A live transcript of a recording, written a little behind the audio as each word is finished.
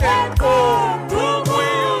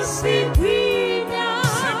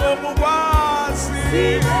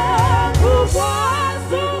Pega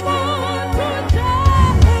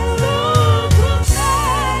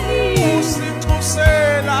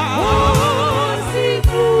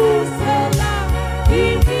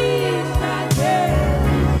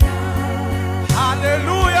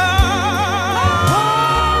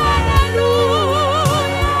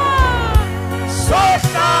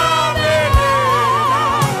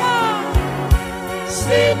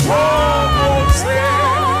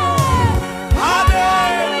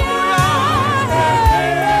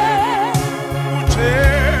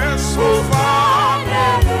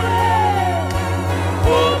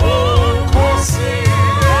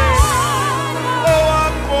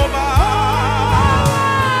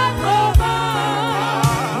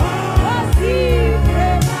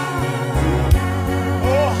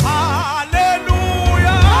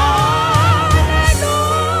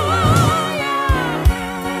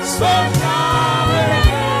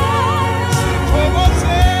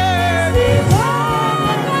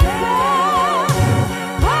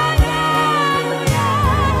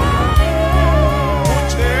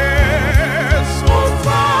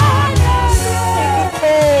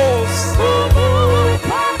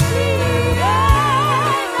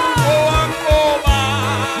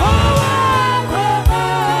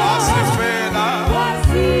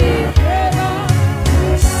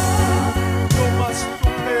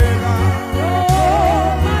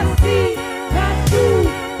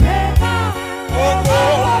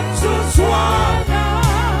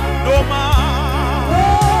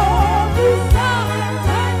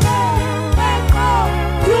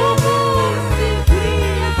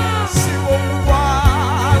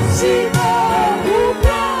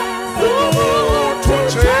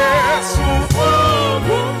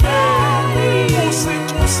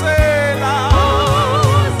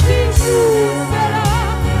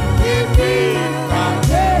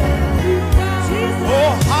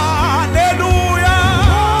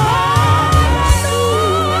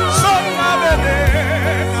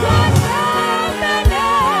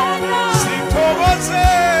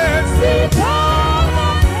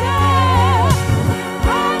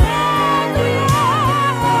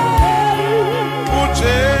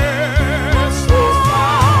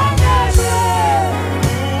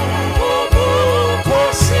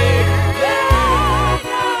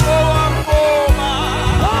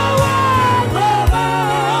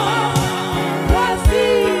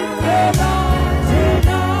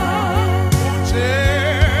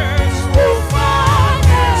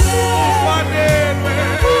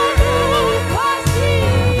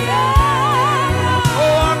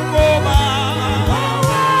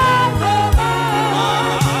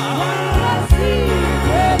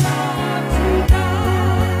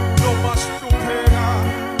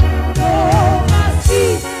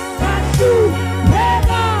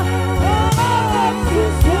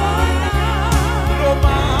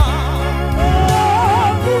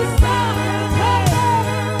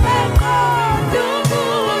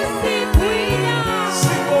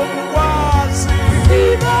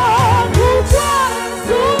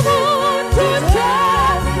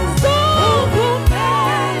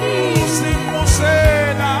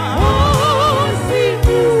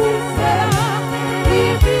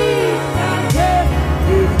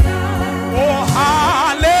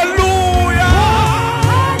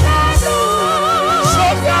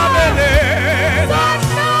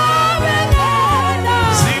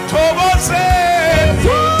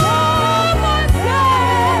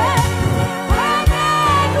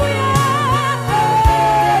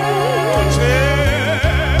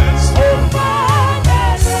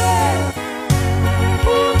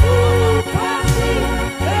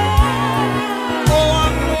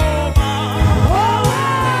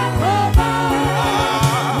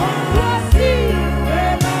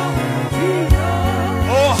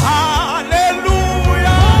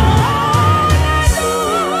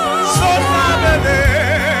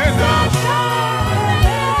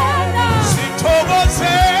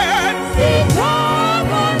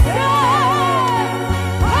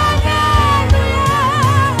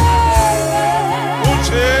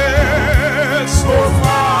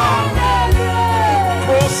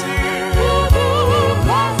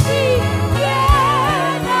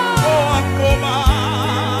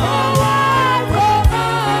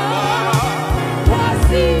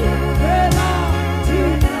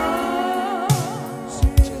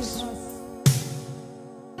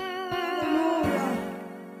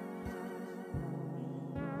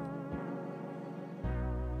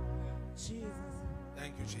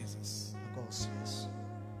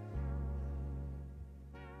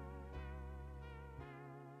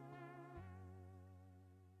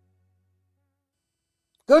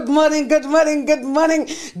Good morning, good morning, good morning,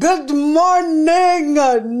 good morning,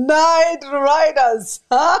 night riders.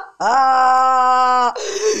 The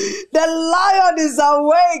lion is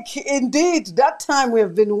awake indeed. That time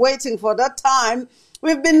we've been waiting for, that time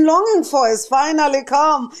we've been longing for has finally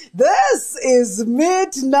come. This is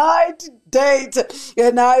Midnight Date,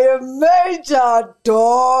 and I am Major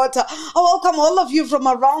Daughter. I welcome all of you from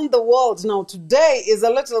around the world. Now, today is a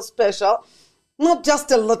little special. Not just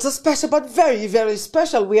a little special, but very, very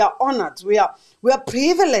special. We are honored. We are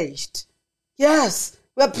privileged. Yes,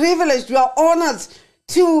 we are privileged. We are honored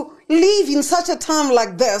to live in such a time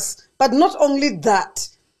like this. But not only that,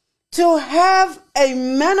 to have a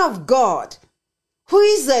man of God who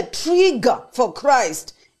is a trigger for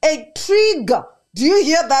Christ. A trigger. Do you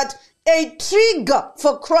hear that? A trigger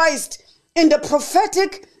for Christ in the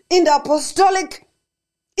prophetic, in the apostolic,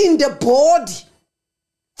 in the body.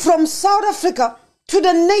 From South Africa to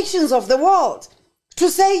the nations of the world, to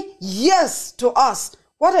say yes to us.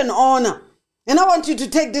 What an honor. And I want you to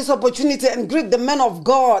take this opportunity and greet the men of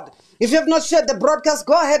God. If you have not shared the broadcast,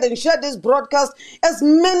 go ahead and share this broadcast as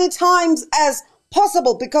many times as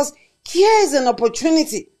possible, because here is an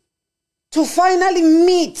opportunity to finally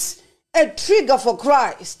meet a trigger for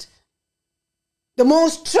Christ. The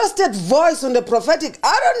most trusted voice on the prophetic.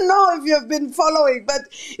 I don't know if you've been following, but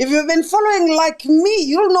if you've been following like me,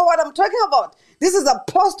 you'll know what I'm talking about. This is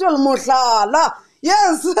Apostle Mohlala.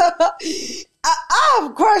 Yes. I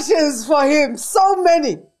have questions for him. So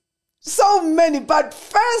many. But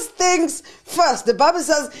first things first. The Bible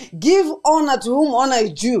says, give honor to whom honor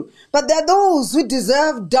is due. But there are those who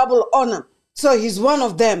deserve double honor. So he's one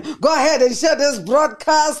of them. Go ahead and share this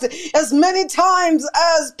broadcast as many times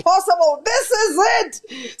as possible. This is it.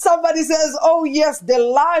 Somebody says, oh yes, the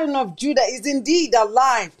Lion of Judah is indeed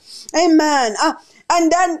alive. Amen.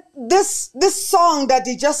 And then this song that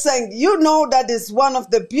he just sang, you know that is one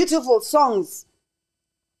of the beautiful songs.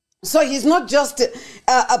 So he's not just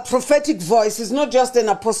a prophetic voice. He's not just an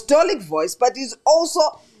apostolic voice, but he's also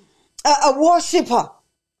a worshiper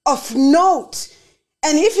of note.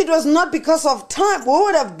 And if it was not because of time, we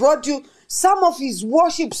would have brought you some of his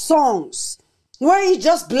worship songs where he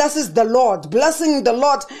just blesses the Lord, blessing the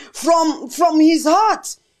Lord from his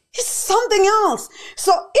heart. It's something else.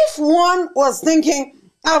 So if one was thinking,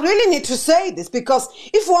 I really need to say this, because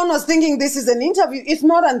if one was thinking this is an interview, it's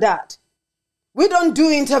more than that. We don't do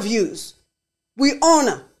interviews. We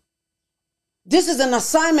honor. This is an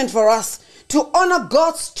assignment for us to honor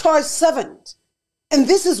God's choice servant. And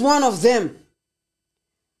this is one of them.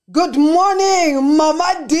 Good morning,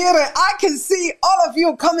 Mama Dire. I can see all of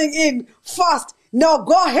you coming in fast. Now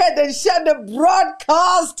go ahead and share the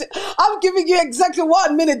broadcast. I'm giving you exactly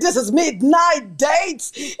 1 minute. This is Midnight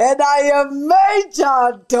Dates, and I am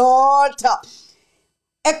Major Daughter.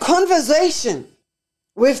 A conversation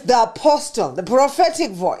with the apostle, the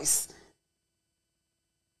prophetic voice,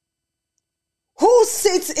 who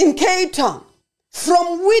sits in Cape Town,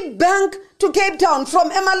 from Witbank to Cape Town, from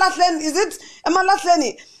Emalahleni. Is it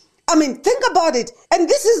Emalahleni? I mean, think about it. And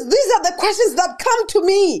these are the questions that come to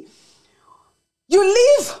me. You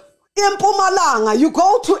leave in Mpumalanga, you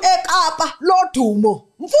go to Ekapa, Lodumo,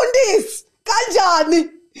 Mfundis, Kanjani.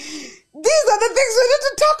 These are the things we need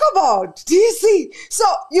to talk about. Do you see? So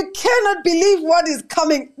you cannot believe what is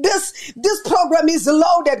coming. This program is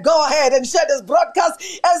loaded. Go ahead and share this broadcast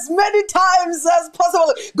as many times as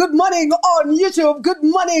possible. Good morning on YouTube. Good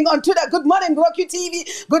morning on Twitter. Good morning, Roku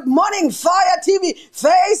TV. Good morning, Fire TV.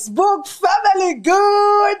 Facebook family.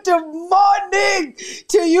 Good morning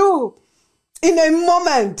to you. In a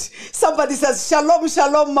moment, somebody says, Shalom,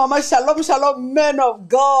 Shalom, Mama, Shalom, Shalom, men of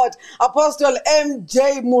God, Apostle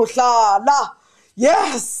MJ Mohlala.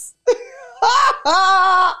 Yes.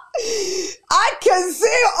 I can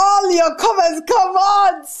see all your comments. Come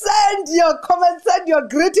on, send your comments, send your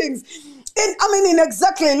greetings. In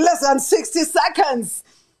exactly less than 60 seconds,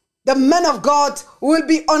 the man of God will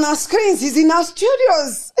be on our screens. He's in our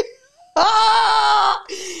studios.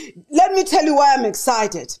 Let me tell you why I'm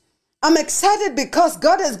excited. I'm excited because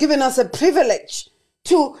God has given us a privilege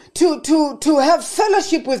to have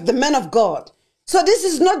fellowship with the men of God. So this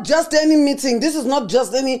is not just any meeting. This is not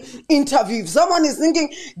just any interview. If someone is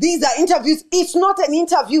thinking these are interviews, it's not an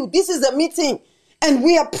interview. This is a meeting. And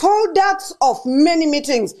we are products of many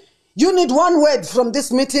meetings. You need one word from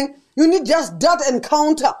this meeting. You need just that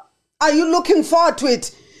encounter. Are you looking forward to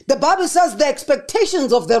it? The Bible says the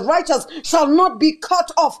expectations of the righteous shall not be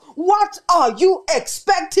cut off. What are you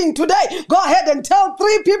expecting today? Go ahead and tell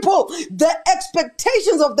 3 people the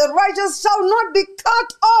expectations of the righteous shall not be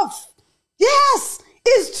cut off. Yes,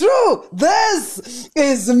 It's true. This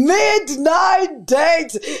is Midnight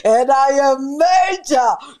Date, and I am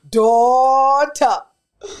Major Daughter.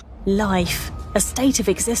 Life, a state of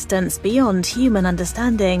existence beyond human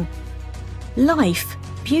understanding. Life,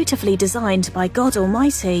 beautifully designed by God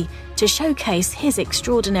Almighty to showcase His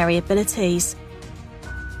extraordinary abilities.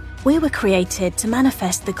 We were created to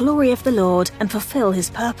manifest the glory of the Lord and fulfill His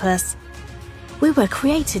purpose. We were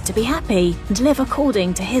created to be happy and live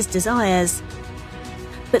according to His desires.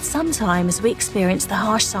 But sometimes we experience the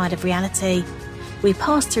harsh side of reality. We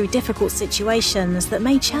pass through difficult situations that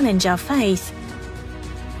may challenge our faith.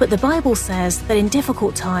 But the Bible says that in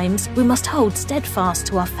difficult times we must hold steadfast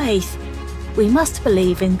to our faith. We must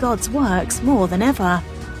believe in God's works more than ever.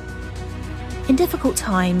 In difficult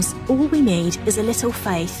times, all we need is a little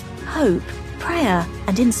faith, hope, prayer,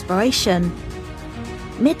 and inspiration.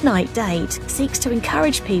 Midnight Date seeks to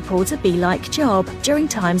encourage people to be like Job during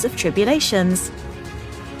times of tribulations.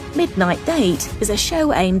 Midnight Date is a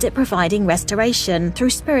show aimed at providing restoration through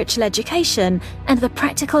spiritual education and the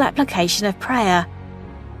practical application of prayer.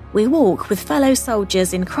 We walk with fellow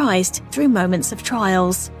soldiers in Christ through moments of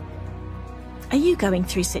trials. Are you going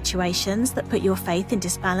through situations that put your faith in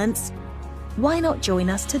disbalance? Why not join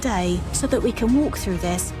us today so that we can walk through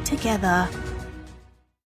this together?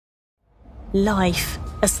 Life,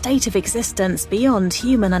 a state of existence beyond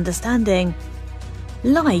human understanding.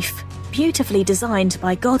 Life, beautifully designed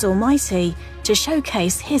by God Almighty to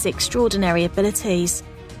showcase His extraordinary abilities.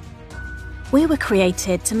 We were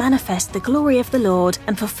created to manifest the glory of the Lord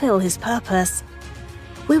and fulfill His purpose.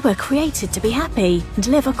 We were created to be happy and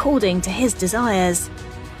live according to His desires.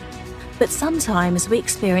 But sometimes we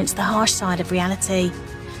experience the harsh side of reality.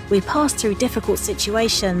 We pass through difficult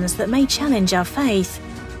situations that may challenge our faith.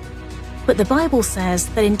 But the Bible says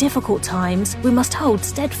that in difficult times we must hold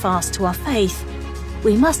steadfast to our faith.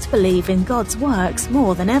 We must believe in God's works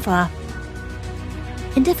more than ever.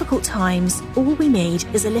 In difficult times, all we need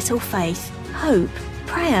is a little faith, hope,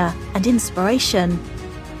 prayer, and inspiration.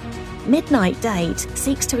 Midnight Date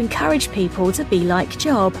seeks to encourage people to be like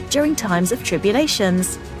Job during times of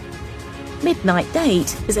tribulations. Midnight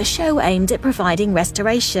Date is a show aimed at providing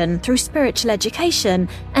restoration through spiritual education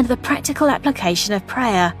and the practical application of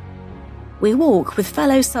prayer. We walk with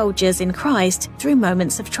fellow soldiers in Christ through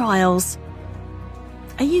moments of trials.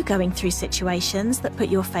 Are you going through situations that put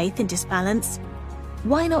your faith in disbalance?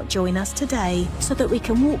 Why not join us today so that we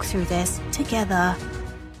can walk through this together?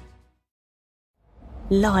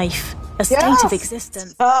 Life, a state of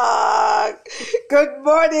existence. Good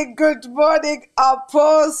morning,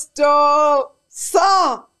 Apostle.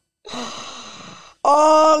 Sir,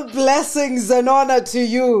 all blessings and honor to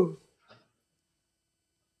you.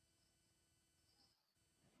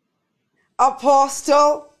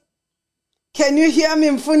 Apostle, can you hear me,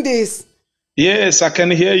 Mfundis? Yes, I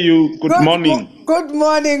can hear you. Good morning. Good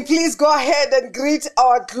morning. Please go ahead and greet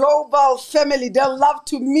our global family. They'll love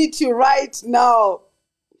to meet you right now.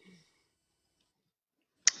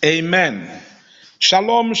 Amen.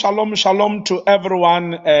 Shalom, shalom, shalom to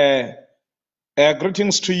everyone.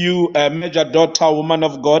 Greetings to you, Major Daughter, woman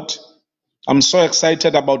of God. I'm so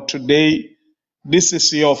excited about today. This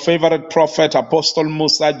is your favorite prophet, Apostle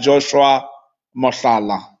Musa Joshua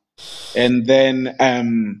Moshala. And then,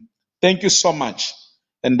 thank you so much.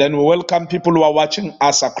 And then we welcome people who are watching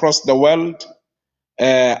us across the world.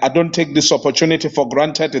 I don't take this opportunity for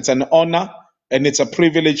granted. It's an honor and it's a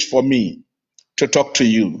privilege for me to talk to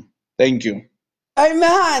you. Thank you.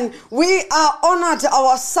 Amen. We are honored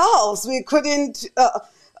ourselves. We couldn't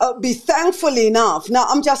be thankful enough. Now,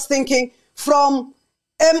 I'm just thinking from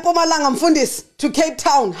Mpumalanga Mfundis to Cape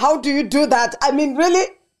Town. How do you do that? I mean, really?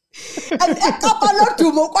 I'm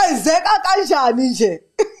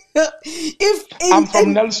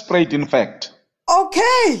from Nelspruit, in fact.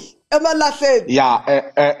 Okay.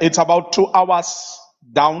 Yeah, it's about 2 hours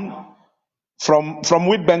down. From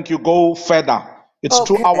Witbank, you go further. It's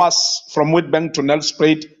okay. 2 hours from Witbank to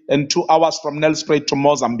Nelspruit and 2 hours from Nelspruit to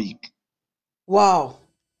Mozambique. Wow.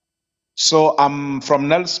 So I'm from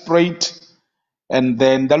Nelspruit, and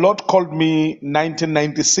then the Lord called me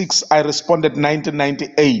 1996. I responded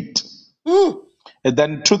 1998. And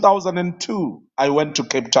then 2002, I went to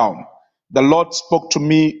Cape Town. The Lord spoke to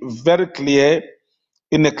me very clear,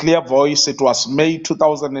 in a clear voice. It was May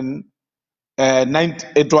 2009.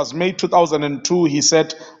 It was May 2002. He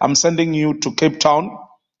said, I'm sending you to Cape Town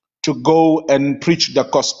to go and preach the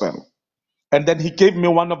gospel. And then he gave me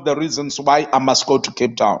one of the reasons why I must go to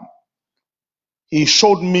Cape Town. He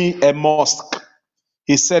showed me a mosque.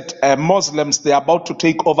 He said, Muslims, they're about to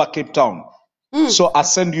take over Cape Town. So I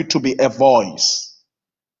send you to be a voice.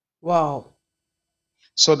 Wow.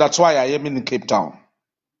 So that's why I am in Cape Town.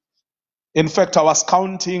 In fact, I was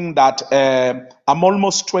counting that I'm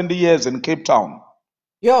almost 20 years in Cape Town.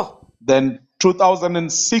 Yeah. Then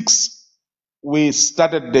 2006, we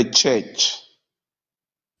started the church.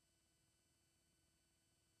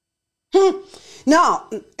 Now,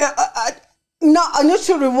 now I need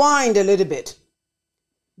to rewind a little bit.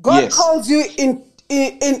 God Yes. calls you in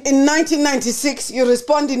 1996. You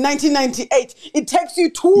respond in 1998. It takes you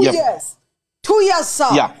 2 Yep. years. 2 years, sir.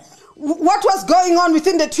 Yeah. What was going on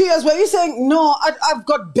within the 2 years? Were you saying, no, I've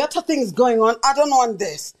got better things going on. I don't want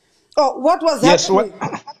this. Oh, what was Yes.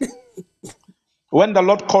 happening? When the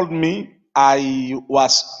Lord called me, I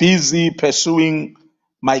was busy pursuing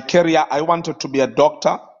my career. I wanted to be a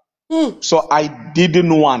doctor. So I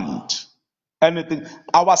didn't want anything.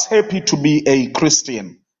 I was happy to be a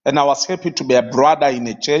Christian and I was happy to be a brother in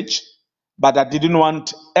a church, but I didn't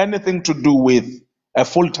want anything to do with a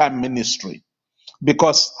full-time ministry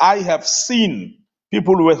because I have seen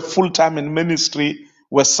people who were full-time in ministry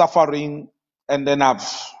were suffering, and then I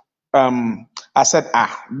said,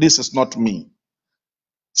 this is not me.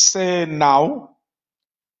 Say now,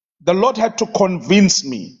 the Lord had to convince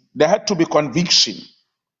me. There had to be conviction.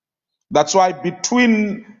 That's why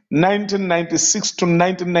between 1996 to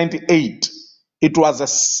 1998, it was a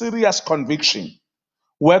serious conviction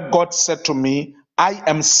where God said to me, I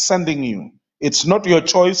am sending you. It's not your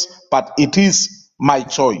choice, but it is my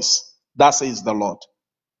choice. That says the Lord.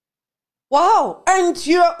 Wow. And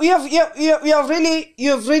you're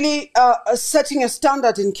really setting a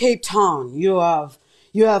standard in Cape Town. You have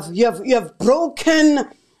broken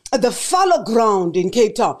the fallow ground in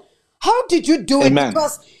Cape Town. How did you do it? Amen.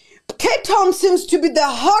 Because Cape Town seems to be the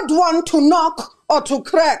hard one to knock or to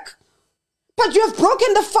crack. But you have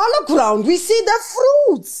broken the fallow ground. We see the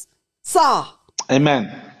fruits, sir.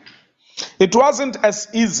 Amen. It wasn't as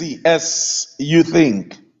easy as you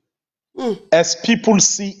think, as people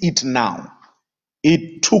see it now.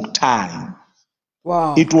 It took time.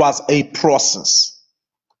 Wow. It was a process.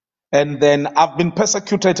 And then I've been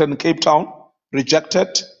persecuted in Cape Town,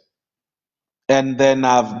 rejected. And then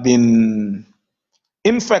I've been,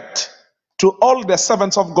 in fact, to all the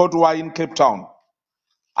servants of God who are in Cape Town,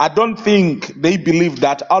 I don't think they believe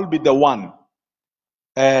that I'll be the one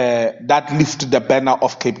that lifted the banner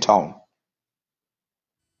of Cape Town.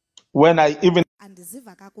 When I even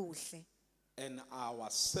andiziva kakuhle and I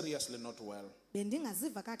was seriously not well.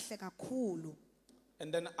 bendingaziva kakuhle kakhulu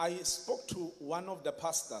And then I spoke to one of the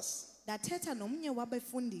pastors. ndathetha nomnye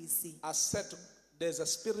wabefundisi I said, there's a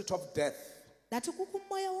spirit of death ndathi kukho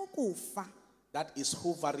umoya wokufa that is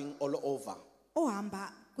hovering all over. ohamba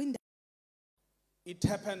kwindawo. It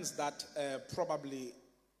happens that probably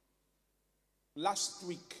last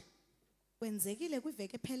week Kwenzekile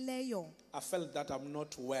kwiveki epheleyo I felt that I'm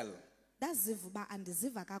not well ndaziva uba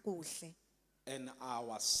andiziva kakuhle and I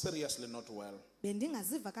was seriously not well.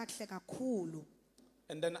 bendingaziva kakuhle kakhulu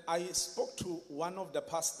And then I spoke to one of the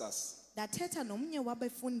pastors. ndathetha nomnye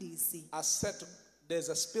wabefundisi I said, there's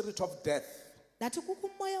a spirit of death ndathi kukho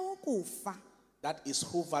umoya wokufa that is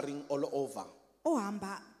hovering all over.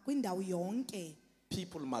 ohamba kwindawo yonke.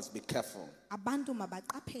 People must be careful. Abantu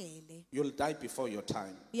mabaqaphele You'll die before your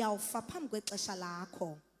time. uyawufa phambi kwexesha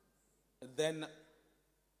lakho. Then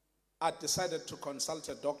I decided to consult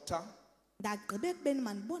a doctor. Ndagqiba ekubeni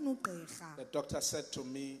mandibone ugqirha. The doctor said to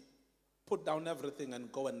me, put down everything and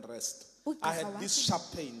go and rest. Ugqirha I had this wathi- sharp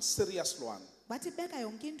pain, serious one. Wathi beka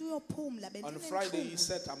yonke into uyophumla On Friday, he bendinentlungu.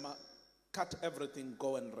 said, cut everything,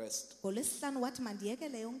 go and rest. NgoLwesihlanu wathi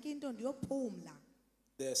mandiyekele yonke into ndiyophumla.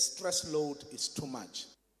 The stress load is too much.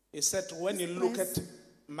 He said, when you look at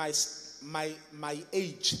my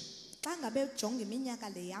age, Xa ngabe ujonga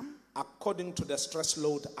iminyaka le yam according to the stress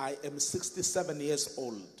load, I am 67 years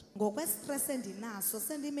old. ngokwestress endinaso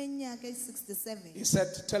sendiminyaka eyi-67. He said,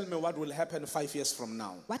 tell me what will happen 5 years from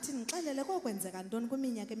now. Wathi ndixelele kokwenzeka ntoni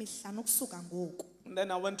kwiminyaka emihlanu ukusuka ngoku. And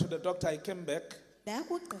then I went to the doctor, I came back. Ndaya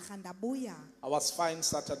kugqirha ndabuya I was fine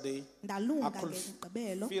Saturday. I ndalunga could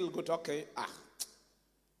ngeMgqibelo. feel good, okay.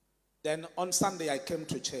 Then on Sunday, I came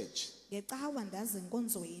to church. Ngecawa ndaza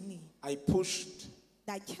enkonzweni I pushed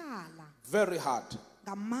ndatyhala very hard.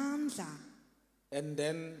 ngamandla. And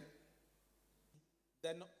then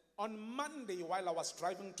on Monday, while I was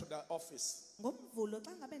driving to the office, NgoMvulo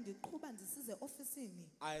xa ngabe ndiqhuba ndisize ofisini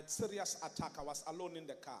I had serious attack. I was alone in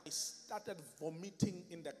the car. I started vomiting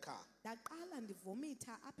in the car. ndaqala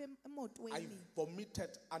ndivomitha apha I emotweni.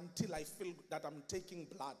 vomited until I feel that I'm taking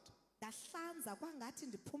blood. Ndahlanza kwangathi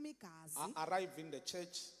ndiphuma igazi. I arrived in the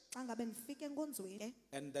church Xa ngabe ndifika enkonzweni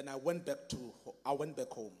and then I went back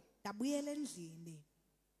home. ndabuyela endlini.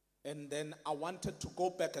 And then I wanted to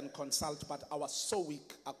go back and consult, but I was so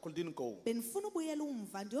weak, I couldn't go. Bendifuna ubuyela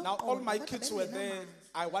umva Now all ndiyoqonda my kodwa kids were there. bengenamandla.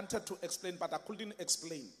 I wanted to explain, but I couldn't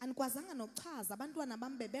explain. Andikwazanga nokuchaza abantwana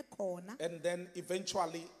bam bebekhona And then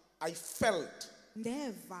eventually I felt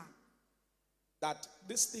ndeva that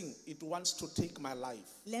this thing, it wants to take my life.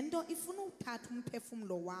 le nto ifuna uthatha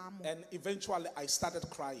umphefumlo wam. And eventually I started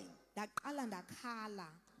crying. Ndaqala ndakhala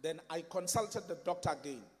Then I consulted the doctor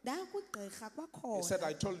again. ndaya kugqirha He said, kwakhona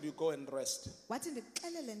I told you, go and rest. wathi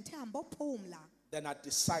ndikuxelele ndithe hambophumla. Then I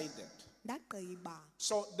decided. Ndagqiba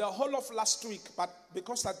So the whole of last week, but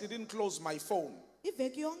because I didn't close my phone,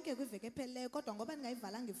 iveki yonke kwiveki ephelileyo kodwa ngoba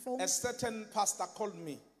ndingayivalanga a ifowuni certain pastor called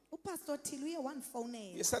me. upastor othile uye He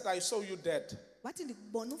wandifowunela said, I saw you dead. wathi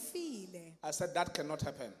ndikubona ufile. I said, that cannot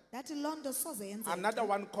happen. Ndathi loo nto soze yenzeke. Another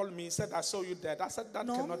one called me, he said, I saw you dead. I said, that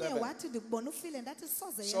cannot Nomnye happen. wathi ndikubona ufile ndathi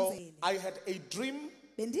soze So yenzele. I had a dream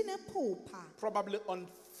Bendinephupha probably on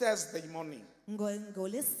Thursday morning.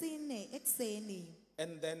 ngolesine ekuseni.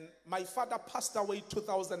 And then my father passed away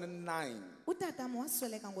 2009. Utatam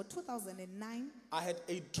wasweleka ngo-2009. I had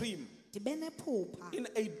a dream. Ndibe nephupha. In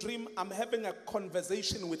a dream, I'm having a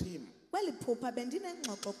conversation with him. Kweli phupha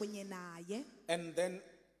bendinengxoxo kunye naye. And then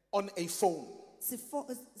on a phone.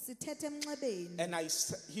 Sithethe emnxebeni. And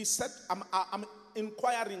he said, I'm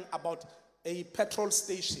inquiring about a petrol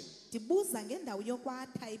station. Ndibuza ngendawo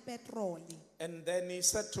yokwatha ipetroli. And then he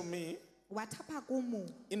said to me Wathapha kumu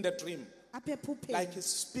in the dream, apha ephupheni. like he's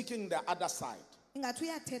speaking the other side. Ingathi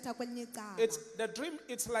uyathetha kwelinye icala. It's the dream,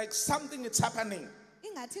 it's like something is happening.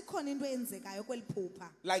 Ingathi ikhona into eyenzekayo kweli phupha.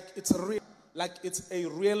 Like it's real, like it's a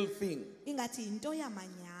real thing. Ingathi yinto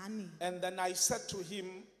yamanyani. And then I said to him,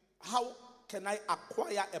 how can I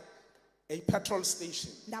acquire a petrol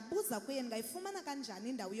station? Ndabuza kuye ndingayifumana kanjani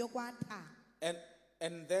indawo yokwatha.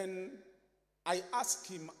 And then I asked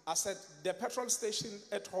him, I said, the petrol station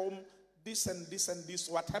at home, this and this and this,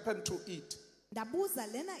 what happened to it? Ndabuza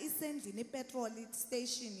lena isendlini ipetrol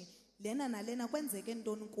station lena nalena kwenzeke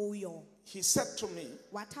ntoni kuyo. He said to me,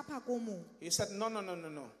 Wathapha kumu. he said, no.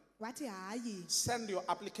 Wathi hayi. Send your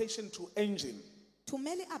application to Engine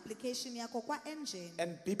Thumela iapplication yakho kwa Engine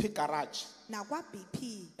and BP Garage. na kwa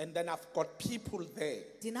BP. And then I've got people there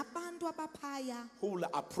Ndinabantu abaphaya. who will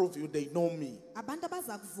approve you. They know me. Abantu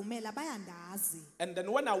abaza kuvumela bayandazi. And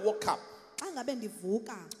then when I woke up, Xa ngabe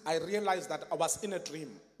ndivuka I realized that I was in a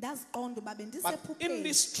dream. ndaziqonda uba But in bendisephupheni.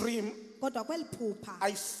 this dream, Kodwa kweli phupha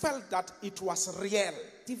I felt that it was real.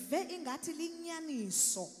 ndive ingathi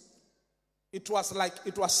linyaniso. It was like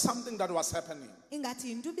it was something that was happening. Ingathi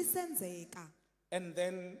yinto ibisenzeka. And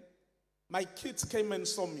then my kids came and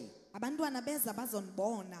saw me. Abantwana beza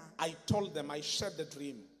bazondibona. I told them, I shared the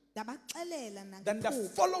dream. Ndabaxelela Then the nangephupha.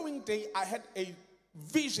 following day, I had a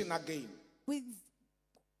vision again.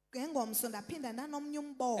 Ngengomso ndaphinda ndanomnye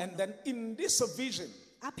umbono. And then in this vision,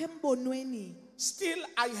 Apha embonweni still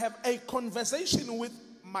I have a conversation with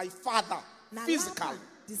my father, physical. nalapha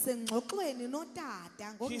ndisengxoxweni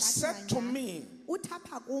notata He said to me,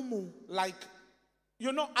 uthapha kumu. like,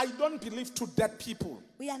 I don't believe to dead people.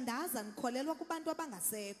 Uyandaza ndikholelwa kubantu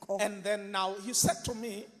abangasekho. And then now he said to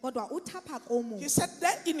me, Kodwa uthapha kumu. he said,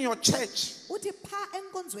 there in your church, Uthi pha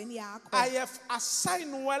enkonzweni yakho. I have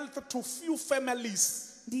assigned wealth to few families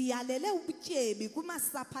Ndiyalele ubutyebi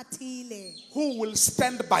kumasapho athile. who will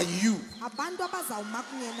stand by you. Abantu abazawuma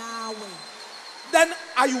kunye nawe. Then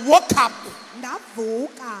I woke up.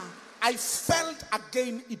 Ndavuka. I felt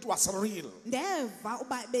again it was real. Ndeva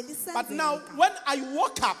uba belisenzeka. But now when I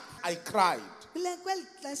woke up, I cried. Kweli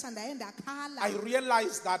xesha ndaye ndakhala. I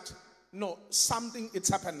realized that, no, something is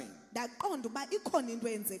happening. Ndaqonda uba ikhona into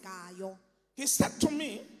eyenzekayo. He said to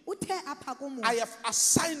me, Uthe apha kumu. I have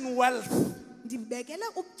assigned wealth Ndibekele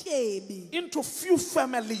ubutyebi into few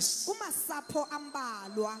families. kumasapho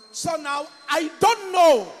ambalwa. So now I don't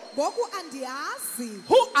know Ngoku andiyazi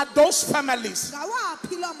who are those families.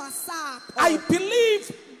 ngawaphi loo masapho. I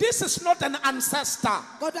believe this is not an ancestor,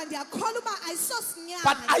 Kodwa ndiyakholwa uba ayisosinyanya.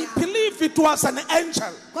 but I believe it was an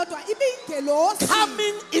angel Kodwa ibiyingelosi.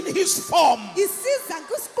 coming in his form. Isiza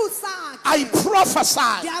kwisiqu sakhe. I prophesy.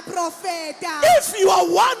 Ndiyaprofeta. If you are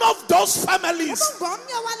one of those families,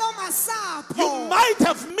 Ngomnye waloo masapho. you might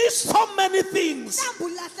have missed so many things, Mhlawumbi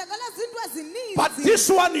ulahlekelwe zinto ezininzi. but this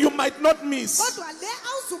one you might not miss. Kodwa le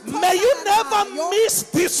awuzuphosana May you never nayo. miss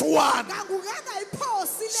this one.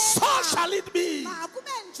 Ngangungangayiphosi So lena. shall it be.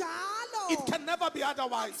 Makube njalo. It can never be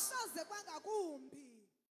otherwise. Soze kwangakumbi.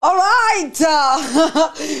 All right,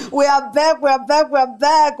 we are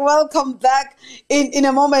back. Welcome back. In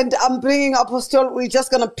a moment, I'm bringing Apostle. We're just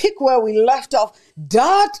gonna pick where we left off.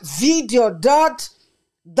 That video,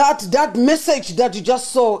 that message that you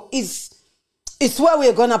just saw is it's where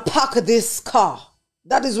we're going to park this car.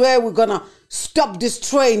 That is where we're going to stop this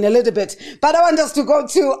train a little bit. But I want us to go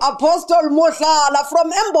to Apostle Mohlala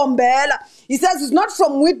from Mbombela. He says it's not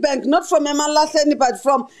from Witbank, not from Emalahleni, but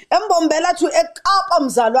from Mbombela to Ekapa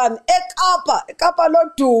Mzalwane. Ekapa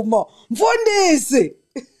lodumo. Mfundisi.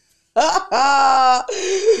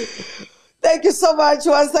 Thank you so much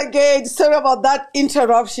once again. Sorry about that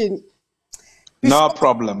interruption. No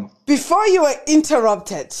problem. Before you were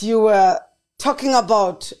interrupted, you were talking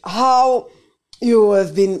about how you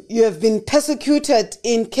have been persecuted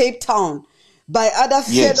in Cape Town by other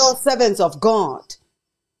fellow servants of God.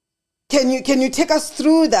 Can you take us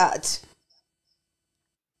through that?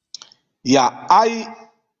 Yeah,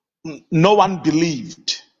 no one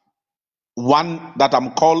believed. One, that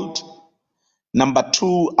I'm called. Number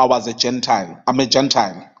two, I was a Gentile. I'm a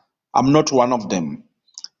Gentile. I'm not one of them.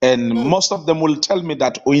 And most of them will tell me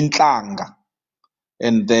that uintlanga,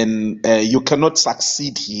 and then you cannot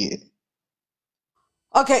succeed here.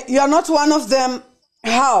 Okay, you are not one of them.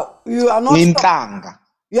 How? You are not Intlanga.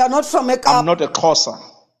 You are not from a I'm not a Xhosa.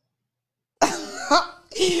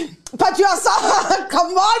 But you are so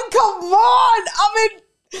come on. I mean,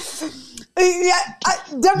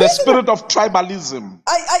 the spirit of tribalism.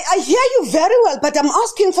 I hear you very well, but I'm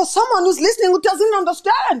asking for someone who's listening who doesn't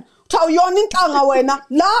understand.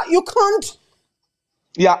 You can't.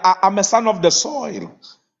 Yeah, I'm a son of the soil.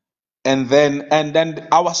 And then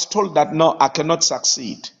I was told that no, I cannot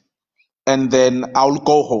succeed. And then I'll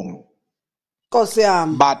go home.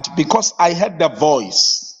 But because I had the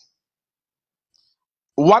voice,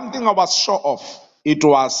 one thing I was sure of, it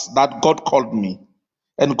was that God called me.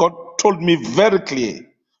 And God told me very clearly,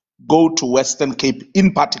 go to Western Cape,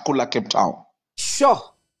 in particular Cape Town. Sure.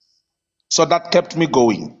 So that kept me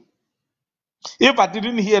going. If I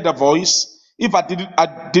didn't hear the voice, if I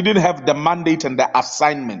didn't have the mandate and the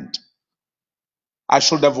assignment, I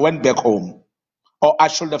should have went back home, or I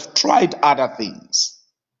should have tried other things.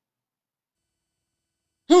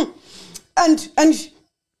 And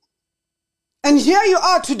here you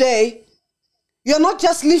are today. You're not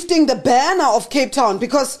just lifting the banner of Cape Town,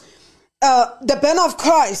 because the banner of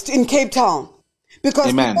Christ in Cape Town. Because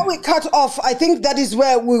Amen. Before we cut off, I think that is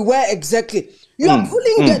where we were exactly. You are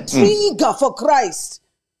pulling the trigger for Christ.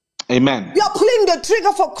 Amen. You are pulling the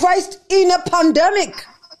trigger for Christ in a pandemic.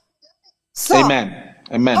 So, Amen.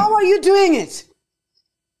 Amen. How are you doing it?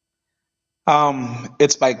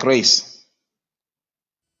 It's by grace.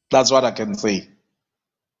 That's what I can say.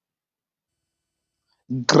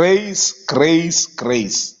 Grace, grace,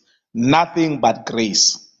 grace. Nothing but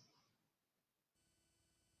grace.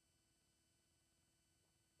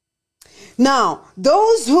 Now,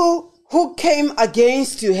 those who came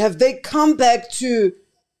against you, have they come back to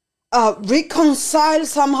reconcile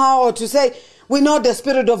somehow, or to say, we know the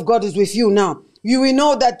Spirit of God is with you now. We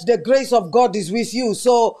know that the grace of God is with you.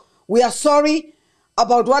 So we are sorry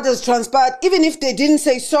about what has transpired, even if they didn't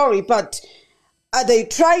say sorry, but are they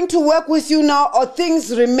trying to work with you now, or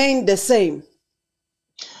things remain the same?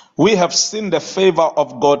 We have seen the favor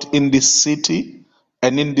of God in this city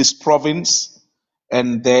and in this province,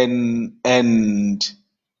 and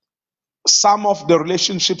some of the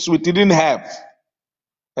relationships we didn't have.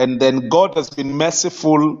 And then God has been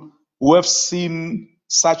merciful. We have seen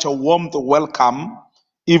such a warm welcome,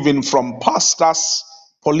 even from pastors,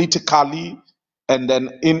 politically, and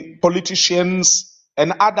then in politicians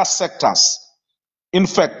and other sectors. In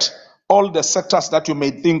fact, all the sectors that you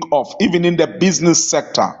may think of, even in the business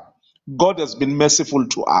sector, God has been merciful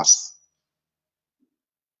to us.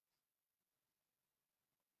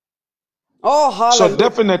 Oh, hallelujah. So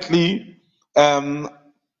definitely,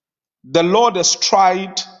 the Lord has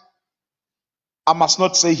tried. I must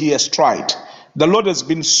not say he has tried. The Lord has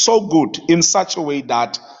been so good in such a way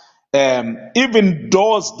that even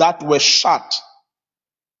doors that were shut,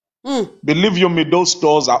 believe you me, those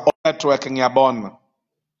doors are all networking.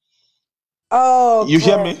 Oh, you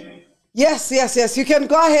hear me? Yes. You can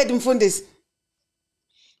go ahead, Mfundis.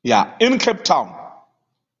 Yeah, in Cape Town.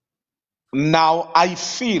 Now I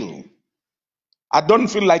don't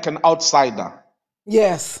feel like an outsider.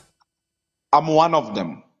 Yes. I'm one of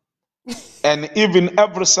them. And even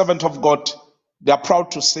every servant of God, they are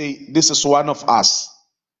proud to say, this is one of us.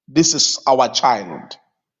 This is our child.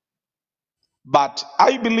 But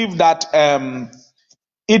I believe that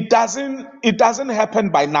it doesn't happen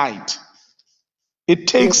by night. It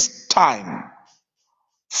takes time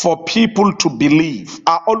for people to believe.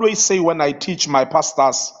 I always say when I teach my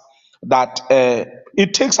pastors that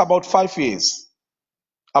it takes about 5 years,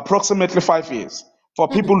 approximately 5 years, for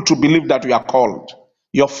people to believe that we are called,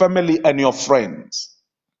 your family and your friends.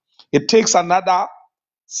 It takes another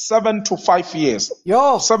 7 to 5 years,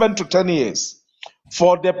 Yo. 7 to 10 years,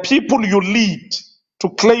 for the people you lead to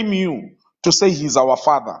claim you, to say he's our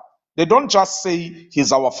father. They don't just say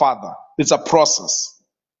he's our father. It's a process.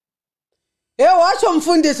 Yeah, watch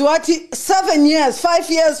Mfundisi wathi 7 years, 5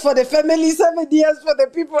 years for the family, 7 years for the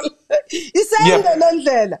people.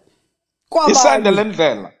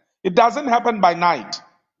 It doesn't happen by night.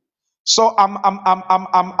 So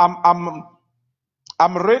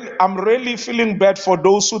I'm really feeling bad for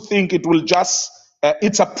those who think it will just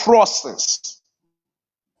it's a process.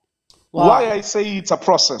 Wow. Why I say it's a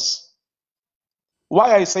process?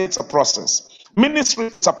 Why I say it's a process? Ministry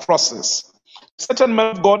is a process. Certain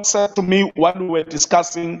man of God said to me when we were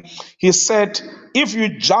discussing, he said, if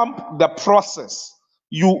you jump the process,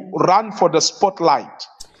 you run for the spotlight.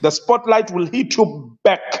 The spotlight will hit you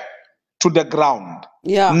back to the ground.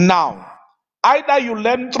 Yeah. Now, either you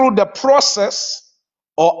learn through the process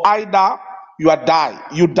or either you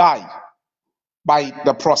die by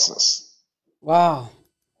the process. Wow.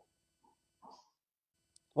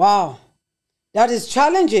 Wow. That is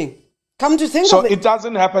challenging. Come to think of it. So it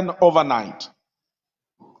doesn't happen overnight.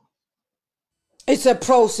 It's a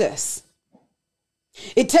process.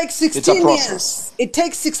 It takes 16 years. It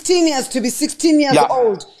takes 16 years to be 16 years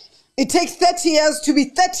old. It takes 30 years to be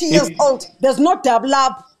 30 years old. There's no double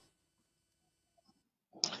up.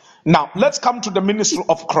 Now, let's come to the ministry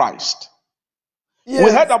of Christ. Yes.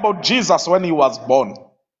 We heard about Jesus when he was born.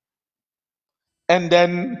 And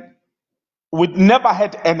then we never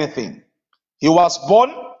had anything. He was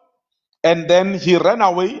born and then he ran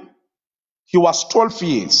away. He was 12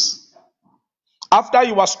 years. After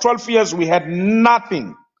he was 12 years, we had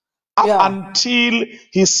nothing up until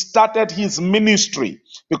he started his ministry.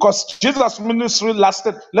 Because Jesus' ministry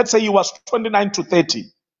lasted, let's say he was 29 to 30.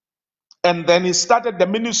 And then he started the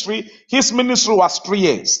ministry. His ministry was 3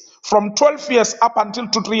 years. From 12 years up until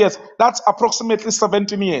 2 3 years, that's approximately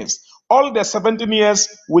 17 years. All the 17 years,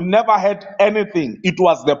 we never had anything. It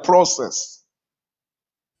was the process.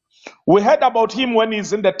 We heard about him when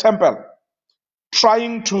he's in the temple,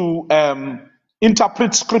 trying to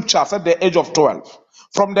interpret scriptures at the age of 12.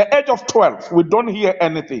 From the age of 12, we don't hear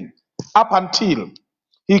anything up until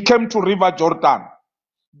he came to River Jordan.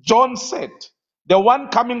 John said, the one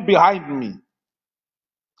coming behind me,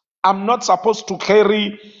 I'm not supposed to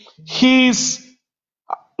carry his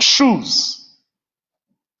shoes.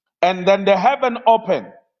 And then the heaven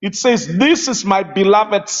opened. It says, this is my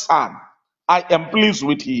beloved son. I am pleased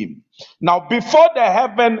with him. Now, before the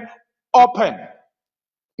heaven opened,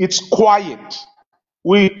 it's quiet.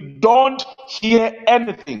 We don't hear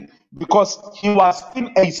anything because he was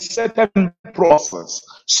in a certain process.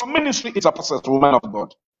 So ministry is a process, woman of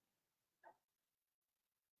God.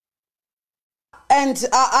 And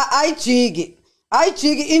I jig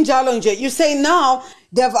injalo nje. You say now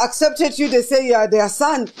they've accepted you, they say you are their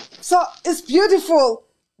son. So it's beautiful.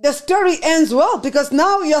 The story ends well because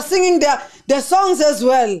now you're singing their songs as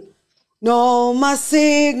well. No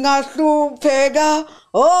masinga hlupeka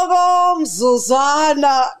okomzuzwana.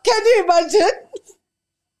 Can you imagine?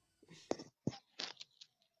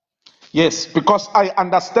 Yes, because I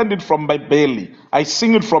understand it from my belly. I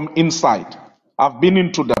sing it from inside. I've been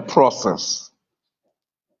into the process.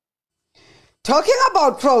 Talking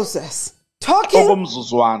about process. Talking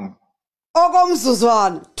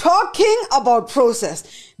about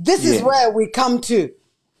process. This is where we come to.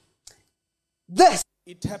 This.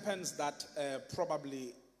 It happens that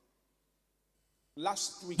probably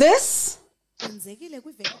last week. This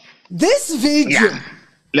video. Yeah.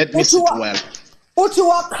 Let me sit well.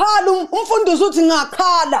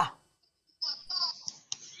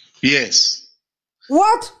 Yes.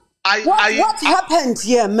 What happened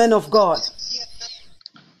here, men of God?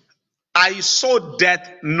 I saw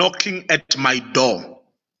death knocking at my door.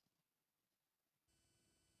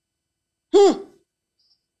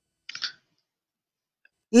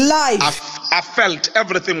 Life. I felt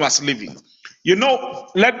everything was leaving. You know,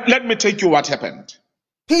 let me take you what happened.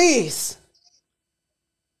 Please.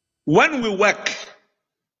 When we work,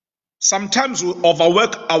 sometimes we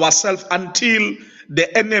overwork ourselves until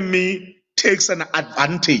the enemy takes an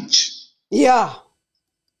advantage. Yeah.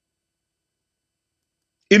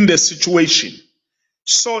 In the situation.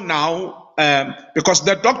 So now, because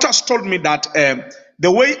the doctors told me that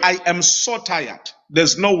the way I am so tired,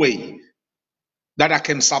 there's no way that I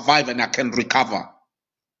can survive and I can recover.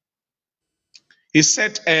 He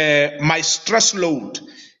said, my stress load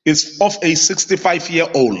is of a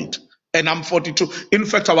 65-year-old and I'm 42. In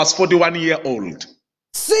fact, I was 41-year-old.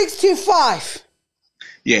 65?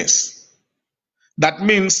 Yes. That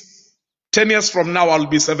means 10 years from now, I'll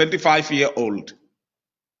be 75-year-old.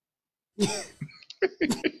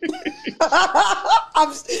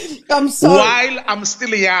 I'm sorry. While I'm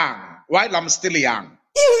still young. While I'm still young.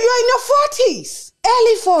 You're in your 40s,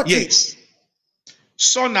 early 40s. Yes.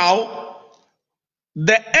 So now,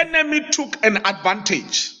 the enemy took an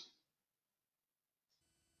advantage.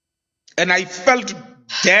 And I felt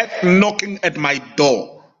death knocking at my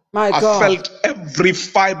door. My I God. felt every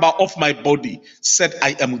fiber of my body said,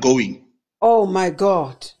 I am going. Oh my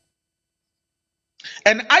God.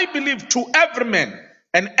 And I believe to every man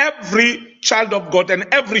and every child of God and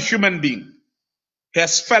every human being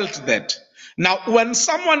has felt that. Now, when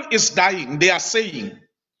someone is dying, they are saying,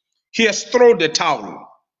 he has thrown the towel.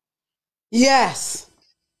 Yes.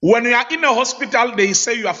 When you are in a hospital, they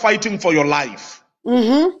say you are fighting for your life.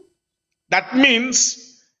 Mm-hmm. That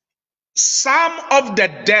means some of the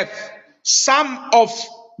death, some of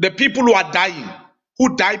the people who are dying,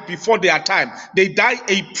 who died before their time, they die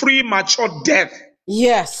a premature death.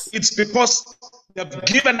 Yes. It's because they've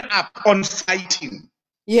given up on fighting.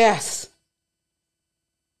 Yes.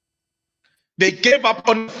 They gave up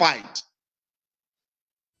on fight.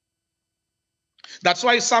 That's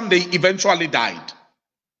why some they eventually died.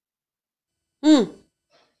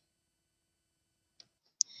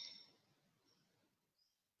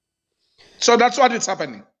 So that's what is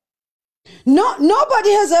happening. No,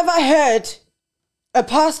 nobody has ever heard a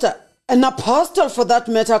pastor, an apostle for that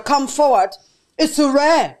matter, come forward. It's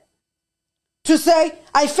rare to say,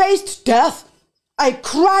 I faced death. I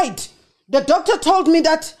cried. The doctor told me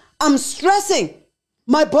that I'm stressing.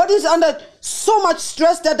 My body's under so much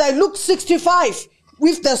stress that I look 65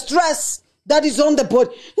 with the stress that is on the body.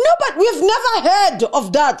 No, but we've never heard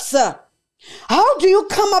of that, sir. How do you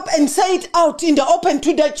come up and say it out in the open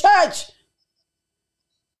to the church?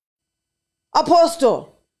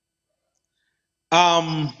 Apostle.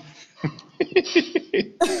 I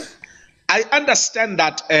understand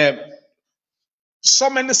that so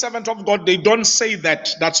many servants of God, they don't say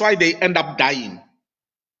that. That's why they end up dying.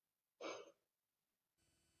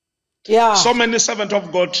 Yeah. So many servants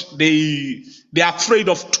of God, they are afraid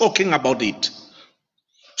of talking about it.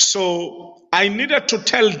 So I needed to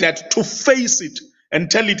tell that, to face it and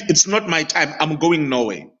tell it, it's not my time. I'm going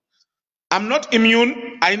nowhere. I'm not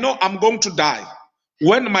immune. I know I'm going to die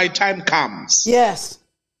when my time comes. Yes.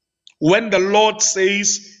 When the Lord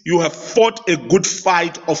says you have fought a good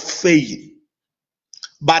fight of faith.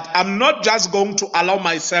 But I'm not just going to allow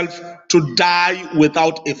myself to die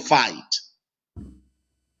without a fight.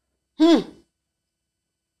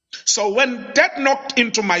 So when death knocked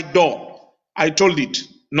into my door, I told it,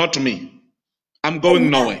 not me. I'm going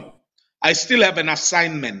nowhere. I still have an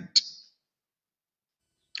assignment.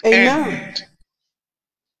 Amen. And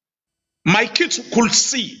my kids could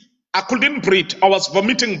see. I couldn't breathe. I was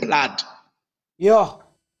vomiting blood. Yeah.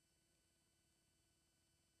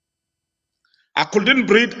 I couldn't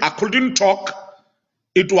breathe. I couldn't talk.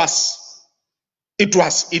 It was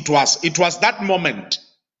that moment.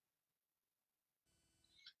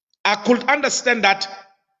 I could understand that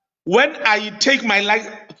when I take my life,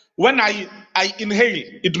 when I inhale,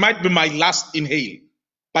 it might be my last inhale,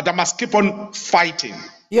 but I must keep on fighting.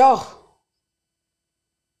 Yeah.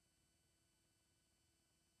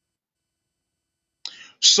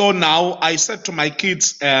 So now I said to my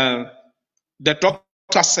kids, the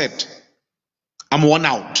doctor said, I'm worn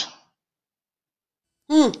out.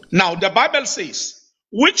 Now the Bible says,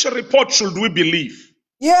 which report should we believe?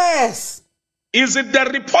 Yes. Is it the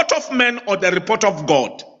report of men or the report of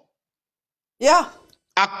God? Yeah.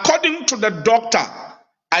 According to the doctor,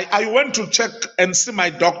 I went to check and see my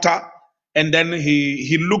doctor, and then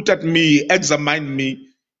he looked at me, examined me.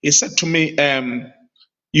 He said to me,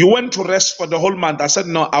 you went to rest for the whole month. I said,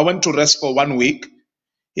 no, I went to rest for 1 week.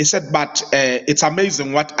 He said, but it's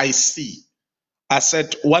amazing what I see. I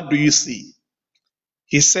said, what do you see?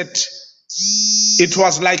 He said, it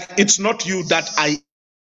was like, it's not you that I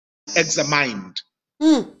examined.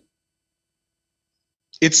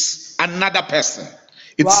 It's another person.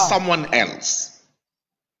 It's someone else.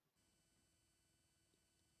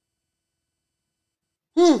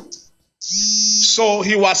 So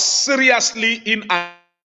he was seriously in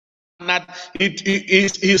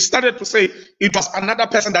he started to say, it was another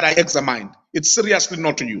person that I examined. It's seriously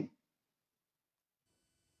not you.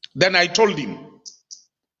 Then I told him,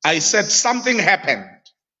 I said, something happened.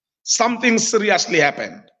 Something seriously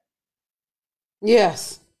happened.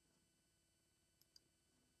 Yes.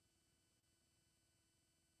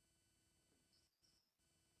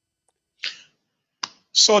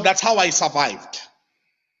 So that's how I survived.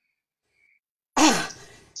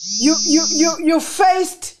 You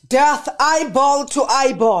faced death eyeball to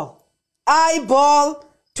eyeball,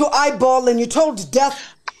 and you told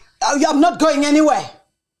death, I'm not going anywhere.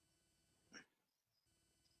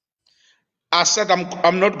 I said,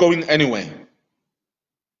 I'm not going anywhere.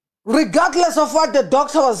 Regardless of what the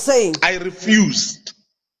doctor was saying. I refused.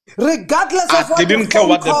 Regardless of what I didn't care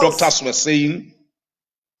what the calls. doctors were saying.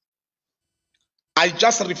 I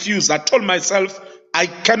just refused. I told myself, I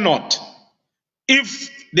cannot.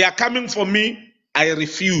 If they are coming for me, I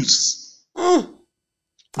refuse.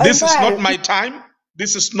 This is not my time.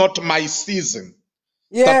 This is not my season.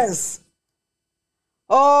 Yes.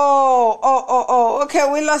 Oh. Okay,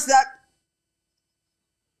 we lost that.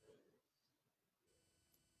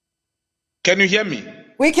 Can you hear me?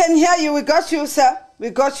 We can hear you. We got you, sir. We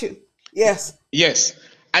got you. Yes. Yes.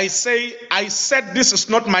 I said this is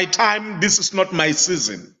not my time. This is not my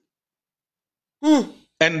season. And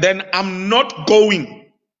then I'm not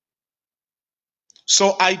going.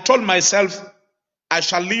 So I told myself, I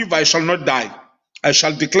shall live, I shall not die. I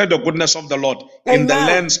shall declare the goodness of the Lord in the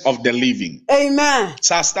lands of the living. Amen.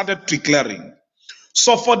 So I started declaring.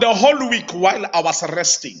 So for the whole week while I was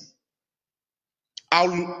resting,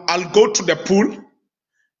 I'll go to the pool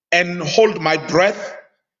and hold my breath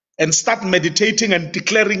and start meditating and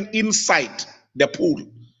declaring inside the pool.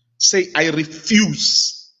 Say, I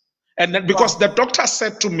refuse. And then because the doctor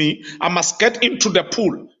said to me, I must get into the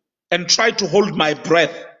pool and try to hold my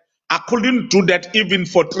breath. I couldn't do that even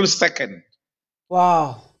for 3 seconds.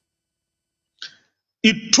 Wow.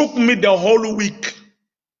 It took me the whole week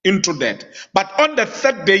into that. But on the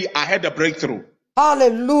 3rd day, I had a breakthrough.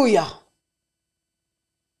 Hallelujah.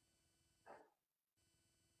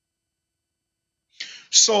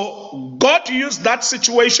 So God used that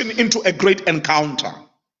situation into a great encounter.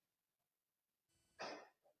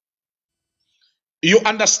 You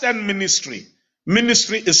understand ministry.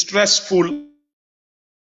 Ministry is stressful.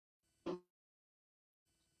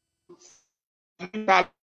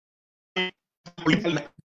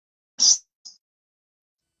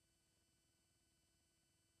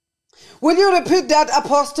 Will you repeat that,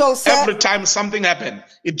 Apostle, sir? Every time something happens,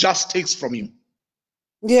 it just takes from you.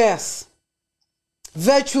 Yes.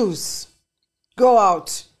 Virtues go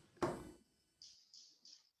out.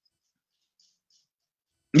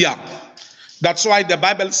 Yeah. That's why the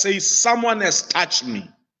Bible says someone has touched me.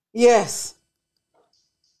 Yes.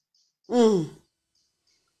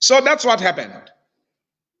 So that's what happened.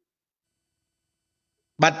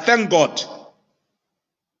 But thank God.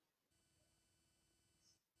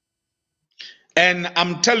 And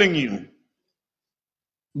I'm telling you,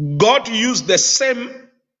 God used the same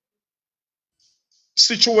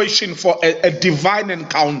situation for a divine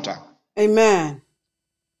encounter. Amen.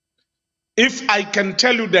 If I can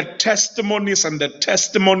tell you the testimonies and the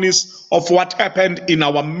testimonies of what happened in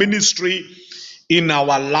our ministry, in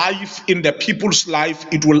our life, in the people's life,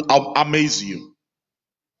 it will amaze you.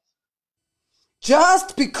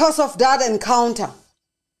 Just because of that encounter.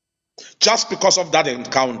 Just because of that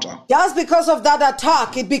encounter. Just because of that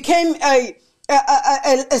attack, it became a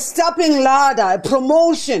stepping ladder, a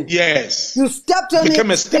promotion. Yes. You stepped on it. It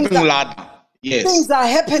became a stepping ladder. Yes. Things are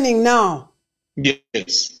happening now.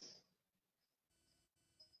 Yes.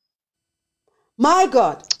 My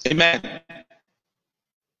God. Amen.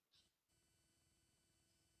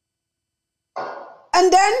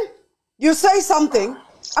 And then you say something.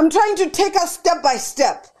 I'm trying to take us step by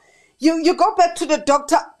step. You go back to the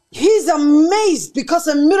doctor. He's amazed because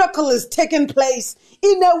a miracle is taking place.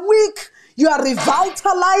 In a week, you are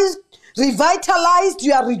revitalized,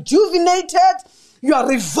 you are rejuvenated, you are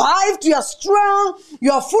revived, you are strong,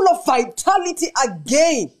 you are full of vitality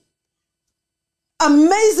again.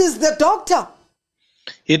 Amazes the doctor.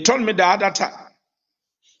 He told me the other time.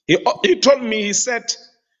 He told me, he said,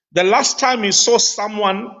 the last time he saw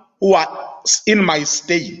someone who was in my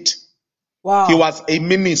state, wow. He was a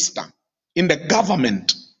minister in the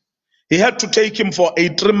government. He had to take him for a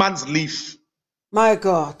 3-month leave. My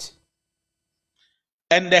God.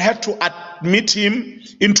 And they had to admit him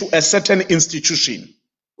into a certain institution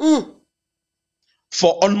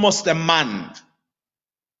for almost a month.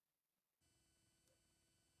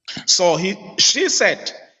 So she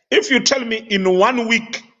said, if you tell me in 1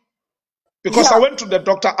 week, because I went to the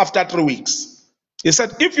doctor after 3 weeks. He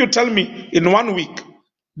said, if you tell me in 1 week,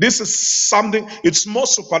 this is something, it's more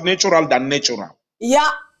supernatural than natural.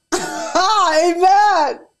 Yeah.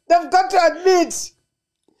 Amen. They've got to admit.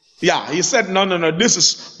 Yeah, he said, no, this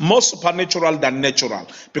is more supernatural than natural.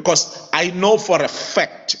 Because I know for a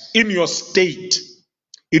fact, in your state,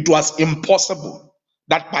 it was impossible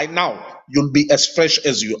that by now you'll be as fresh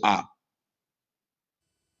as you are.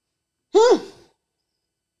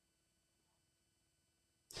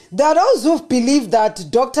 There are those who believe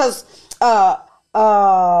that doctors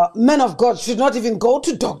men of God should not even go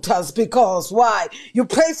to doctors because why? You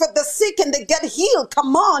pray for the sick and they get healed.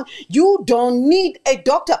 Come on, you don't need a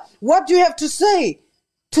doctor. What do you have to say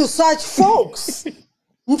to such folks?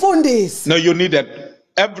 Mfundisi. No, you need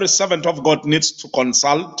every servant of God needs to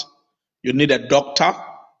consult. You need a doctor,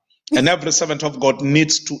 and every servant of God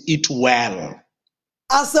needs to eat well.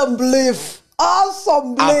 Awesome belief.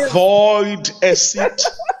 Awesome belief. Avoid acid,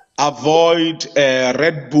 avoid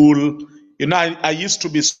Red Bull. You know, I used to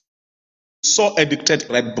be so addicted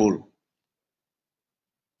to Red Bull.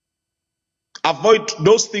 Avoid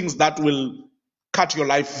those things that will cut your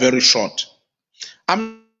life very short.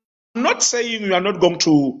 I'm not saying you are not going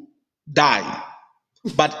to die,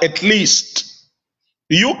 but at least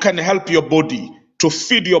you can help your body to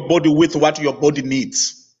feed your body with what your body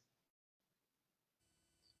needs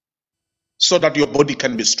so that your body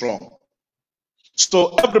can be strong.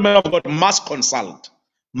 So every man of God must consult,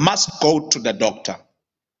 must go to the doctor.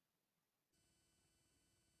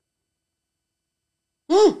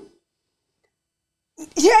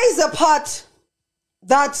 Here is a part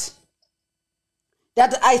that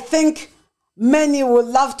I think many would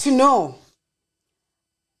love to know.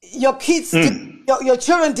 Your kids, your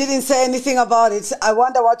children didn't say anything about it. I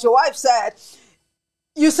wonder what your wife said.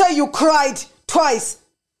 You say you cried twice.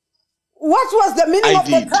 What was the meaning of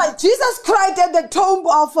the cry? Jesus cried at the tomb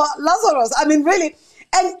of Lazarus. I mean, really.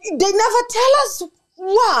 And they never tell us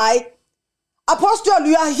why. Apostle,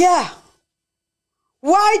 you are here.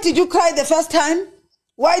 Why did you cry the first time?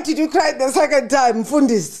 Why did you cry the second time,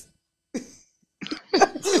 Mfundisi?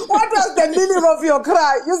 What was the meaning of your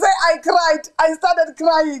cry? You say, I cried. I started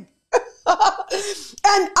crying.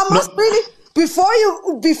 And I must really, before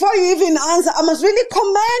you even answer, I must really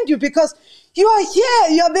commend you because you are here.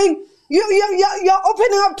 You're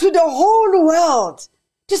opening up to the whole world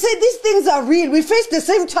to say these things are real. We face the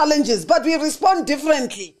same challenges, but we respond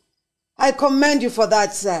differently. I commend you for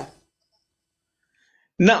that, sir.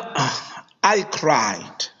 Now, I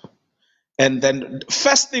cried. And then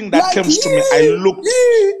first thing that comes to me, I looked.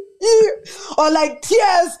 Or like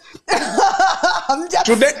tears.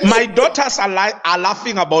 Today, my daughters are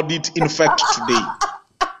laughing about it, in fact, today.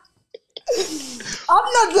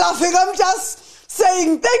 I'm not laughing. I'm just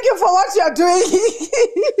saying thank you for what you're doing.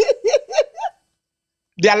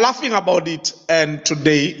 They are laughing about it, and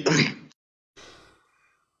today.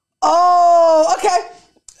 Oh, okay.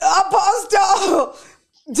 Apostle.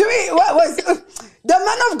 The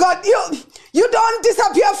man of God, you don't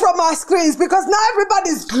disappear from our screens because now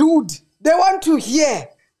everybody's glued. They want to hear.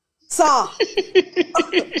 Sir.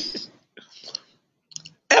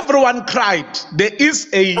 Everyone cried. There is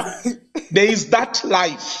that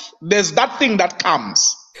life. There's that thing that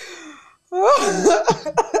comes.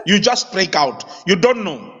 You just break out. You don't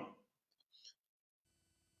know.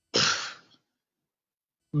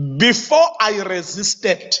 Before I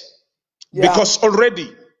resisted, because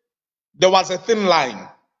already there was a thin line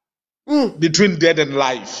between death and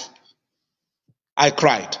life, I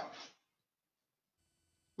cried.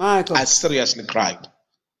 Michael. I seriously cried.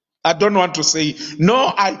 I don't want to say,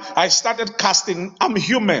 no, I started casting. I'm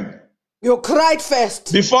human. You cried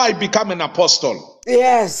first. Before I become an apostle.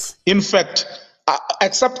 Yes. In fact,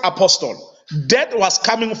 except apostle, death was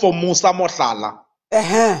coming for Musa Mohlala,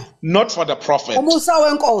 not for the prophet. Musa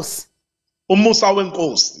Wenkosi. Musa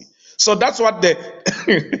Wenkosi. So that's what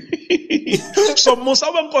so Musa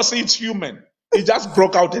Wenkosi is human. He just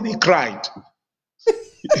broke out and he cried.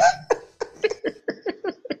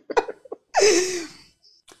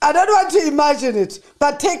 I don't want to imagine it,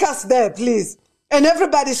 but take us there, please. And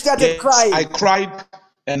everybody started crying. I cried,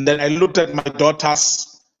 and then I looked at my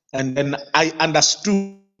daughters, and then I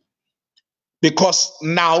understood, because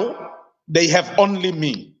now they have only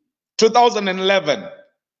me. 2011,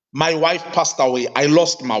 my wife passed away. I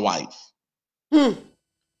lost my wife.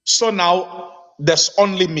 So now there's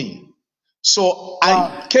only me. So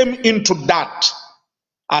I came into that.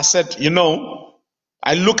 I said,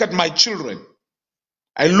 I look at my children.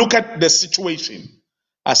 I look at the situation.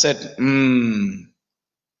 I said,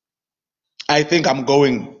 I think I'm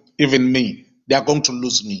going, even me. They are going to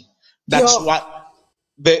lose me. That's what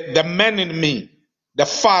the man in me, the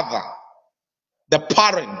father, the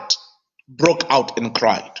parent, broke out and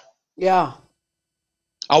cried. Yeah.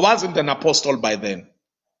 I wasn't an apostle by then.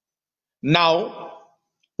 Now,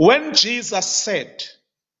 when Jesus said,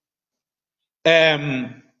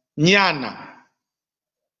 Nyana,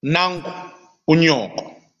 Nangu,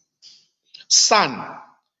 Unyoko, son,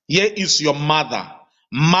 here is your mother.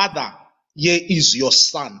 Mother, here is your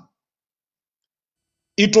son.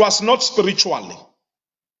 It was not spiritually.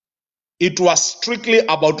 It was strictly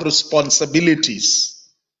about responsibilities.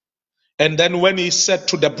 And then when he said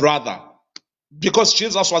to the brother, because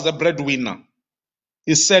Jesus was a breadwinner,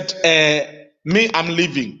 he said, me, I'm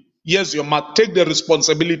leaving. Yes, your mother, take the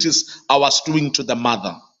responsibilities I was doing to the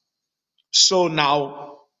mother. So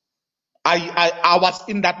now, I was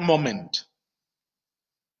in that moment.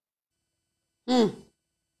 I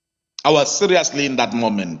was seriously in that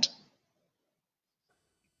moment.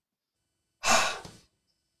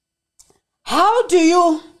 How do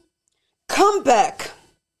you come back?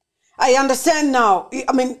 I understand now.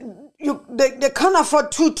 I mean, they can't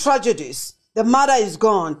afford two tragedies. The mother is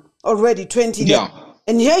gone already, 20 years.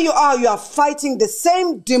 And here you are fighting the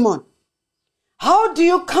same demon. How do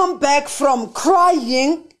you come back from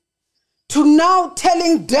crying to now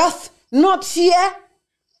telling death, not here,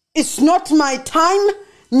 it's not my time,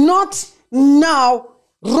 not now,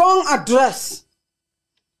 wrong address?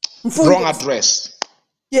 Wrong address.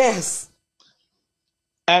 Yes.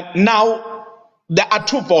 And now there are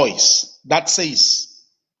two voices that says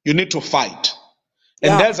you need to fight.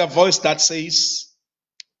 And there's a voice that says,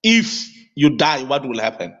 if you die, what will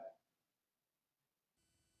happen?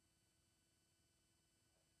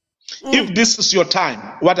 If this is your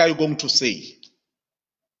time, what are you going to say?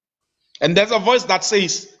 And there's a voice that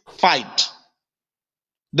says, fight.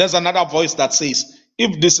 There's another voice that says,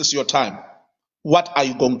 if this is your time, what are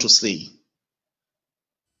you going to say?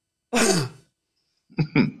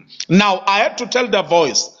 Now, I had to tell the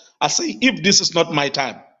voice, I say, if this is not my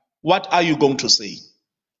time, what are you going to say?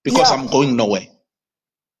 Because I'm going nowhere.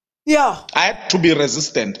 Yeah. I had to be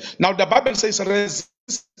resistant. Now, the Bible says, resist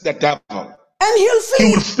the devil. And he'll flee.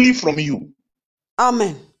 He will flee from you.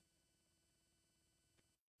 Amen.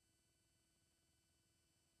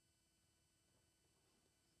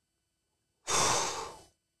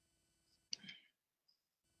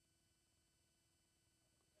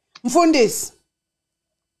 Mfundis,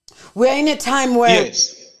 we are in a time where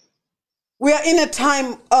we are in a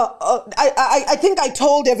time. I think I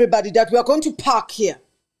told everybody that we are going to park here.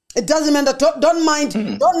 It doesn't matter. Don't mind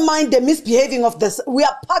the misbehaving of this. We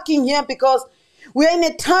are parking here because we are in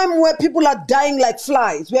a time where people are dying like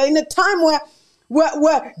flies. We are in a time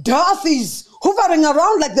where death is hovering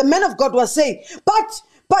around, like the man of God was saying. But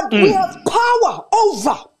we have power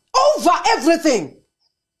over everything.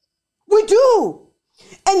 We do.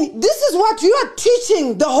 And this is what you are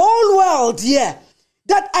teaching the whole world here.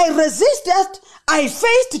 That I resist death, I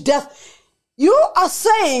faced death. You are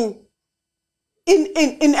saying,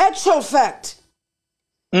 in actual fact,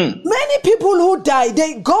 many people who die,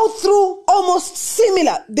 they go through almost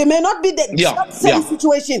similar. They may not be the same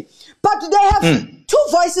situation, but they have two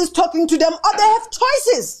voices talking to them, or they have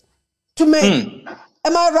choices to make.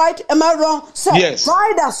 Am I right? Am I wrong? So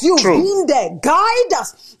guide us. You've been there. Guide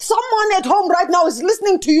us. Someone at home right now is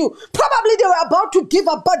listening to you. Probably they were about to give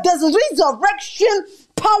up, but there's resurrection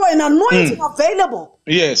power and anointing available.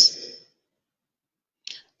 Yes.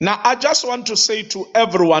 Now, I just want to say to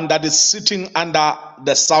everyone that is sitting under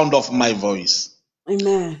the sound of my voice,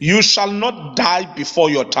 amen. You shall not die before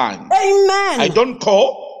your time. Amen. I don't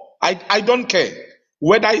care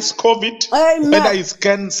whether it's COVID, whether it's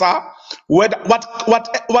cancer,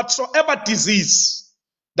 whatsoever disease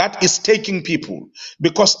that is taking people.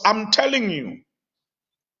 Because I'm telling you,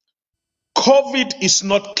 COVID is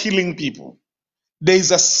not killing people. There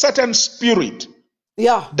is a certain spirit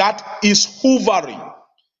that is hovering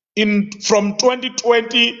from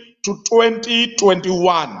 2020 to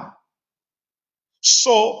 2021.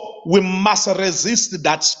 So we must resist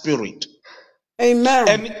that spirit. Amen.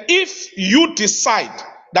 And if you decide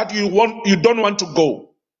that you don't want to go,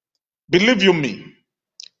 believe you me,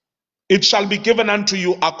 it shall be given unto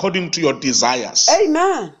you according to your desires.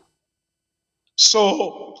 Amen.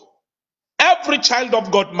 So every child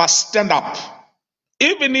of God must stand up,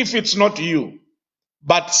 even if it's not you,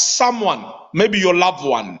 but someone, maybe your loved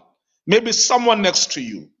one, maybe someone next to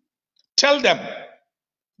you. Tell them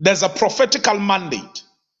there's a prophetical mandate.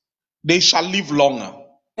 They shall live longer.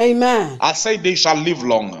 Amen. I say they shall live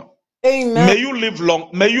longer. Amen. May you live long.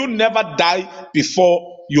 May you never die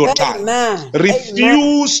before your time.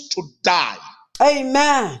 Refuse to die.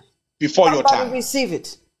 Amen. Before your time. Receive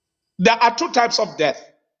it. There are two types of death.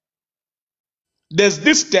 There's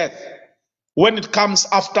this death when it comes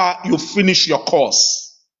after you finish your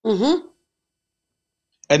course. And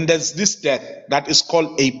there's this death that is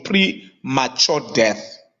called a premature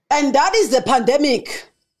death. And that is the pandemic.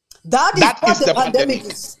 That is the pandemic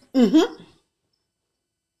is.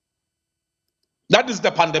 That is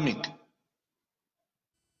the pandemic.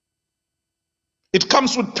 It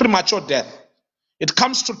comes with premature death. It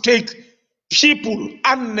comes to take people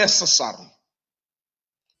unnecessary.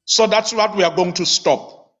 So that's what we are going to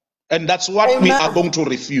stop. And that's what we are going to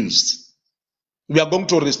refuse. We are going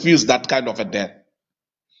to refuse that kind of a death.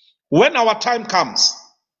 When our time comes,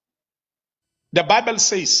 the Bible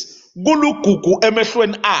says, "Kulugugu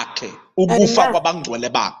emehlweni akhe ukufa Amen. kwabangcwele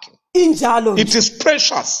bakhe." Injalo It nje. is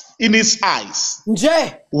precious in his eyes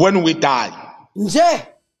Nje. when we die. Nje.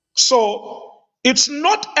 So it's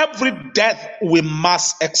not every death we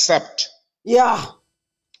must accept. Yeah.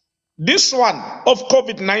 This one of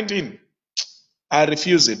COVID-19, I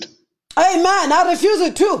refuse it. Amen. I refuse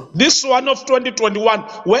it too. This one of 2021,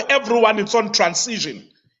 where everyone is on transition,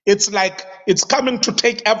 it's like it's coming to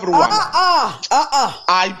take everyone.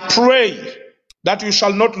 I pray that you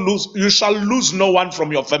shall lose no one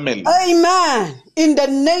from your family. Amen. In the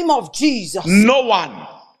name of Jesus. No one.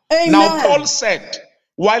 Amen. Now, Paul said,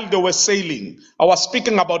 while they were sailing, I was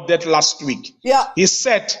speaking about that last week. Yeah. He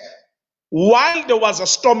said, while there was a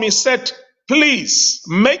storm, he said, please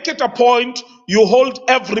make it a point you hold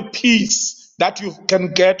every piece that you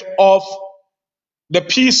can get off the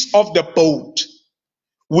piece of the boat.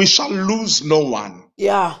 We shall lose no one.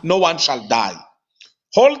 Yeah. No one shall die.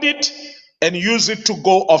 Hold it and use it to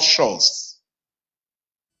go off shores.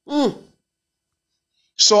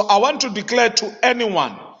 So I want to declare to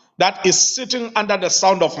anyone that is sitting under the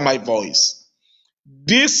sound of my voice,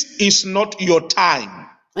 this is not your time.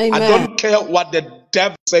 Amen. I don't care what the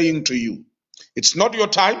devil is saying to you. It's not your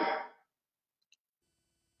time.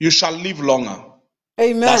 You shall live longer.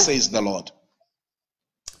 Amen. That says the Lord.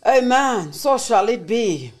 Amen. So shall it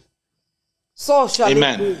be. So shall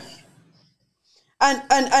Amen. it be.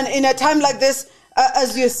 And in a time like this,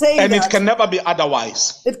 as you're saying, And that, it can never be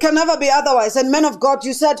otherwise. it can never be otherwise. And men of God,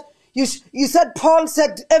 you said Paul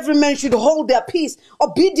said every man should hold their peace.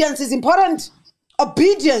 Obedience is important.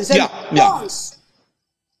 Obedience and response.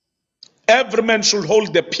 Every man should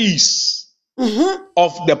hold the peace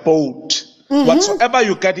of the boat. Whatsoever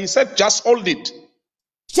you get, he said, just hold it.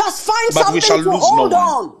 Just find But we something shall to lose hold no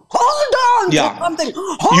on. Hold on Yeah. to something.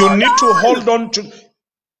 You need to hold on to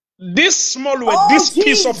this small weight, this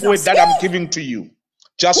piece of weight that I'm giving to you.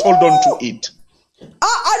 Just hold on to it.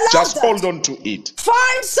 I love Just that. hold on to it.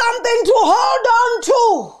 Find something to hold on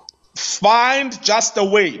to. Find just a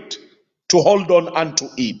weight to hold on unto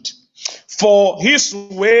it. For his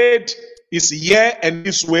word is yea and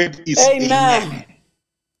his word is Amen. amen.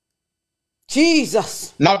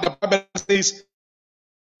 Jesus. Now the Bible says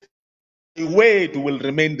the word will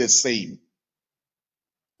remain the same.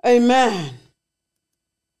 Amen.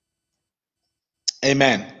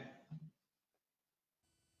 Amen.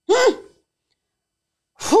 Whew.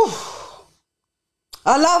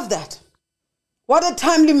 I love that. What a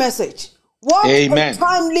timely message. What Amen. a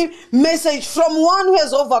timely message from one who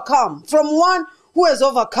has overcome. From one who has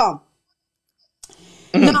overcome.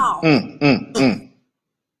 Now,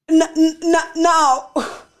 now,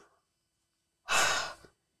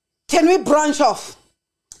 can we branch off?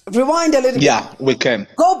 Rewind a little bit. Yeah, we can.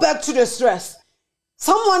 Go back to the stress.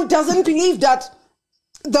 Someone doesn't believe that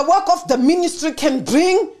the work of the ministry can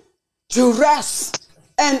bring duress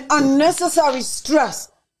and unnecessary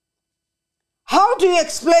stress. How do you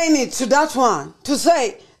explain it to that one? To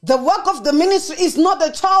say the work of the ministry is not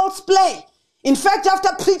a child's play. In fact, after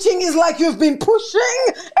preaching is like you've been pushing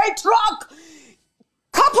a truck.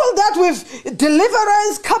 Couple that with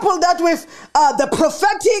deliverance, couple that with the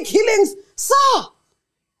prophetic healings. Sir.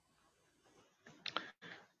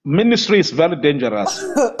 Ministry is very dangerous.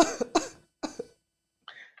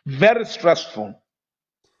 Very stressful.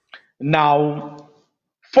 Now,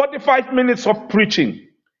 45 minutes of preaching,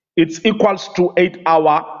 it's equals to 8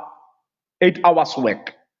 hours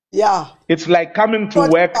work. Yeah. It's like coming to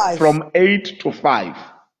 45. work from 8 to 5.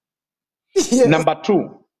 Yes. Number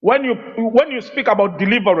two, when you speak about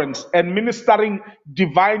deliverance and ministering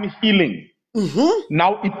divine healing,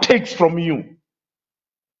 now it takes from you.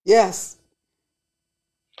 Yes.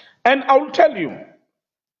 And I will tell you,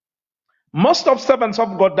 most of servants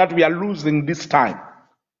of God that we are losing this time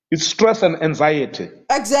is stress and anxiety.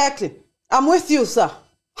 Exactly. I'm with you, sir.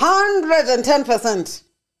 110%.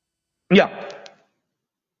 Yeah.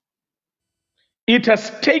 It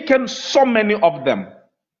has taken so many of them.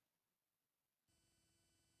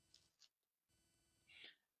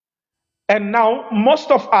 And now, most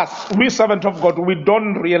of us, we servants of God, we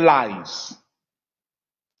don't realize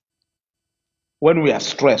when we are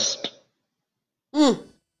stressed. We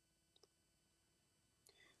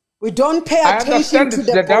don't pay I attention understand to it's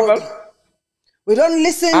the the devil. body. We don't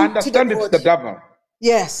listen I to the understand it's body. the devil.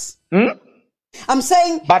 Yes. I'm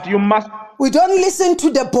saying But you must, we don't listen to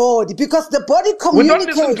the body because the body we don't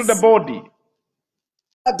communicates. listen to the body.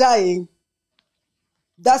 Are dying.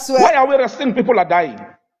 That's where Why are we resting? People are dying.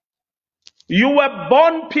 You were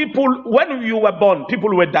born, when you were born,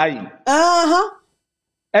 people were dying. Uh-huh.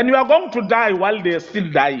 And you are going to die while they are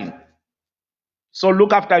still dying. So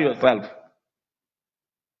look after yourself.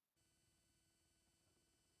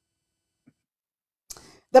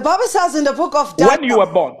 The Bible says in the book of Daniel. When you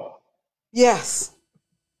were born. Yes.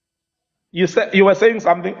 You were saying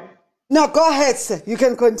something? No, go ahead, sir. You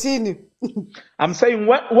can continue. I'm saying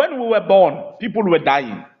when we were born, people were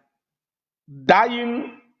dying.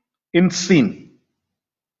 Dying in sin.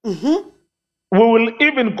 Mm-hmm. We will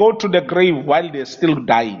even go to the grave while they're still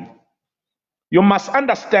dying. You must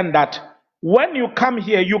understand that when you come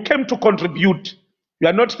here, you came to contribute. You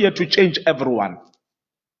are not here to change everyone.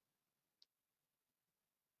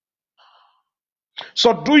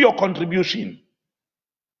 So do your contribution.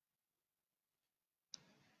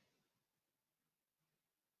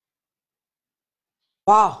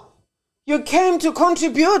 Wow. You came to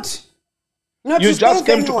contribute. Not You to just save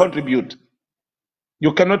came to anyone. contribute.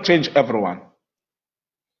 You cannot change everyone.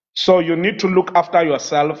 So you need to look after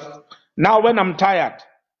yourself. Now, when I'm tired,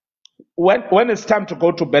 when it's time to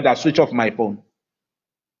go to bed, I switch off my phone.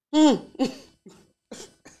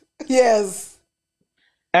 Yes.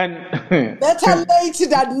 And Better late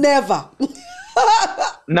than never.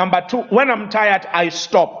 number two, when I'm tired, I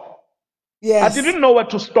stop. Yes. I didn't know where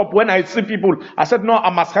to stop when I see people. I said, no, I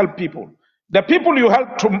must help people. The people you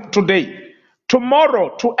help today,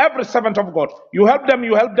 tomorrow, to every servant of God, you help them,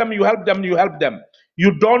 you help them, you help them, you help them.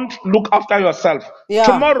 You don't look after yourself. Yeah.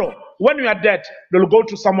 Tomorrow, when you are dead, they'll go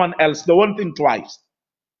to someone else. They won't think twice.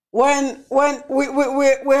 When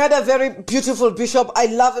we had a very beautiful bishop, I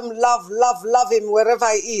love him, love him wherever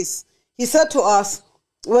he is. He said to us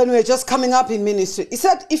when we were just coming up in ministry, he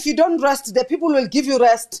said, if you don't rest, the people will give you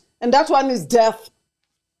rest, and that one is death.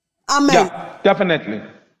 Amen. Yeah, definitely.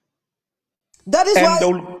 That is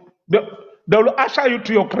And why they'll usher you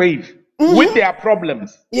to your grave with their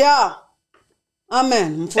problems. Yeah.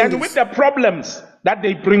 Amen. And with the problems that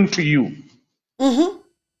they bring to you. Mm-hmm.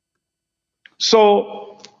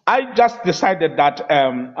 So I just decided that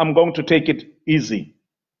I'm going to take it easy.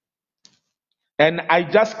 And I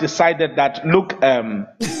just decided that, look,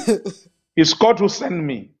 it's God who sent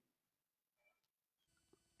me.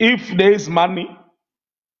 If there is money,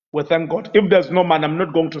 we thank God. If there's no money, I'm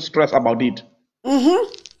not going to stress about it.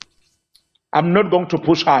 Mm-hmm. I'm not going to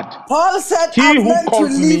push hard. Paul said, I've learned to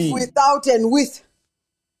live without and with.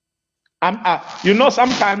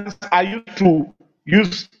 Sometimes I used to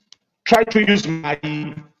try to use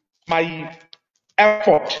my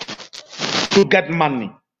effort to get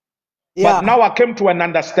money. Yeah. But now I came to an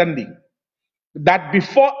understanding that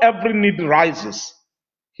before every need rises,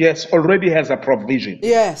 He already has a provision.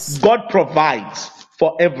 Yes. God provides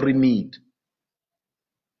for every need.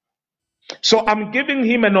 So I'm giving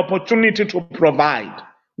Him an opportunity to provide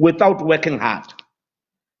without working hard.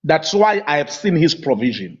 That's why I have seen His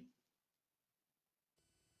provision.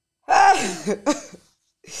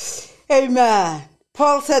 Amen.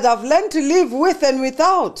 Paul said, I've learned to live with and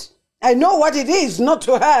without. I know what it is not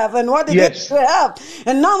to have and what it is to have.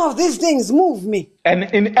 And none of these things move me. And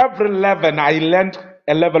in every level, I learned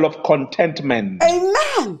a level of contentment.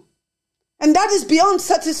 Amen. And that is beyond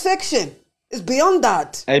satisfaction. It's beyond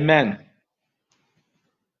that. Amen.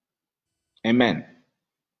 Amen.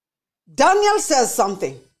 Daniel says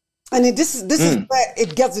something. And this is where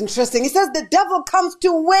it gets interesting. He says the devil comes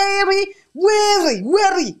to weary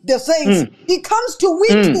the saints. He comes to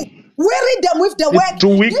weary them with the work. To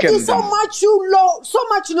weaken Give you so much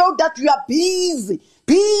load that you are busy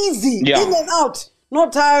in and out. No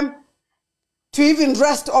time to even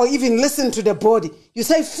rest or even listen to the body. You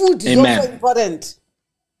say food is also important.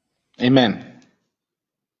 Amen.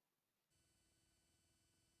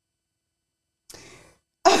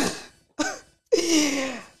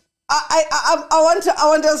 I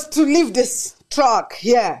want us to leave this track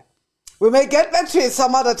here. We may get back to it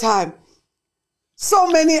some other time. So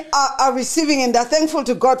many are receiving and they're thankful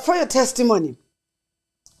to God for your testimony.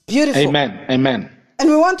 Beautiful. Amen. Amen. And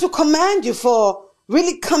we want to commend you for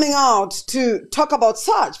really coming out to talk about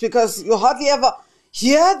such, because you hardly ever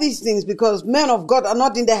hear these things, because men of God are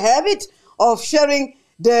not in the habit of sharing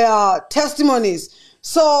their testimonies.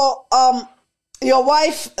 So your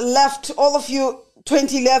wife left all of you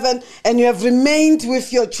 2011 and you have remained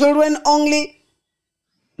with your children only?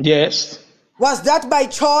 Yes. Was that by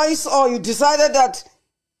choice, or you decided that?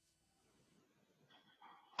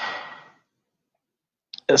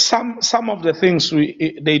 Some of the things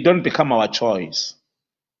they don't become our choice.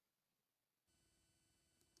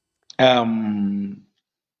 I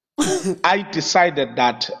decided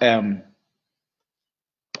that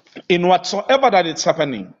in whatsoever that is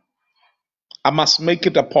happening, I must make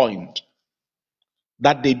it a point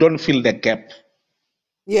that they don't fill the gap.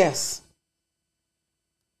 Yes.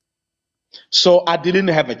 So I didn't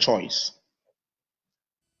have a choice.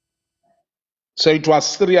 So it was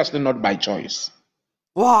seriously not by choice.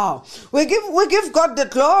 Wow, we give God the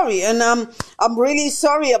glory, and I'm really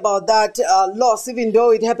sorry about that loss, even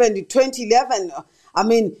though it happened in 2011. I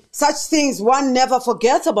mean, such things one never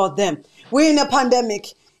forgets about them. We're in a pandemic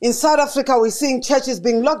in South Africa. We're seeing churches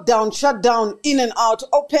being locked down, shut down, in and out,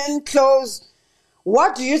 open, close.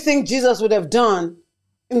 What do you think Jesus would have done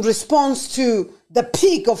in response to the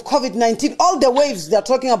peak of COVID-19? All the waves they're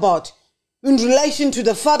talking about in relation to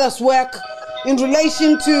the Father's work, in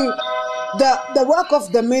relation to the work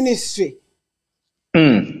of the ministry.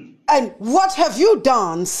 And what have you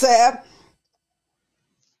done, sir?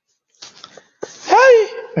 Hey.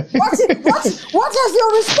 What has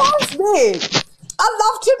your response been? I'd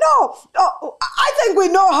love to know. Oh, I think we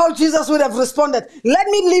know how Jesus would have responded. Let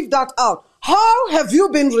me leave that out. How have you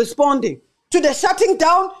been responding to the shutting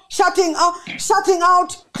down, shutting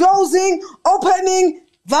out, closing, opening,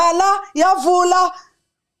 vala, yavula?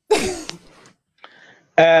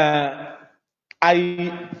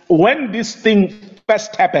 When this thing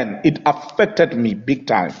first happened, it affected me big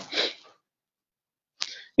time.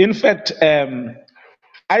 In fact, I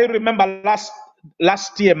remember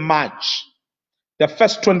last year, March, the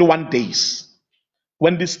first 21 days,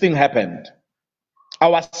 when this thing happened, I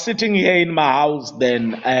was sitting here in my house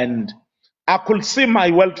then, and I could see my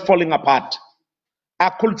world falling apart. I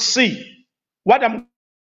could see what I'm.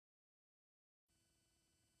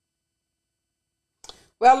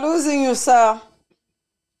 We're losing you, sir.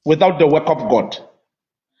 Without the work of God.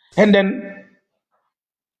 And then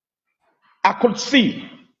I could see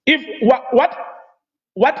if what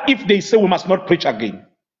if they say we must not preach again?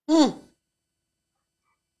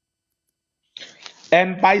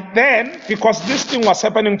 And by then, because this thing was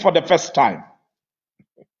happening for the first time.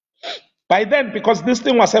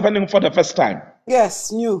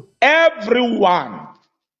 Yes, new. Everyone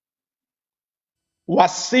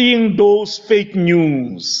was seeing those fake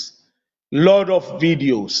news, lot of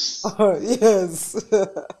videos, Yes.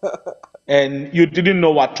 and you didn't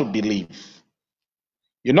know what to believe.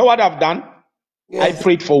 You know what I've done? Yes. I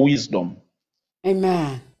prayed for wisdom.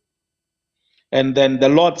 Amen. And then the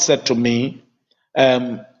Lord said to me,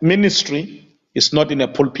 ministry is not in a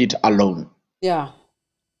pulpit alone. Yeah.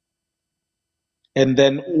 And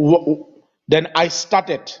then I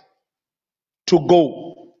started to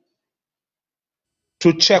go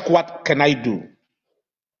to check what can I do.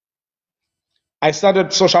 I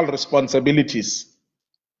started social responsibilities.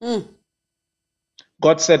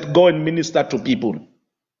 God said, go and minister to people.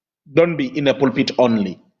 Don't be in a pulpit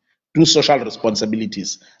only. Do social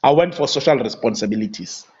responsibilities. I went for social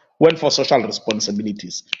responsibilities.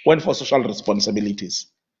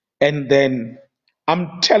 And then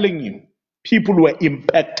I'm telling you, people were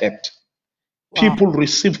impacted. Wow. People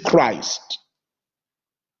received Christ.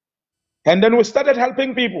 And then we started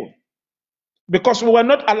helping people because we were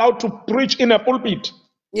not allowed to preach in a pulpit.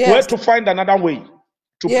 Yes. We had to find another way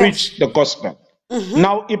to Yes. preach the gospel.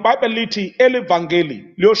 Now, iBhayibheli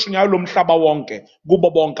elevangeli liyoshunyaywa lomhlaba wonke kubo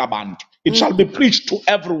bonke abantu. It shall be preached to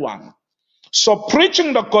everyone. So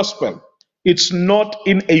preaching the gospel, it's not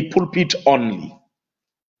in a pulpit only.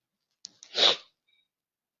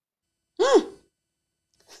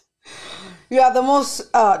 You are the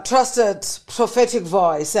most trusted prophetic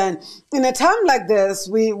voice, and in a time like this,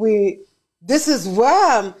 this is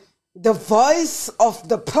where the voice of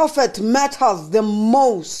the prophet matters the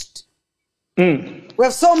most. We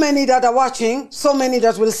have so many that are watching, so many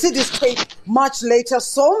that will see this tape much later,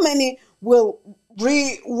 so many will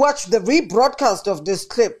watch the rebroadcast of this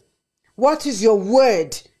clip. What is your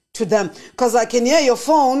word to them? Because I can hear your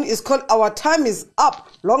phone is called Our Time Is Up.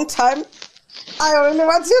 Long time. I really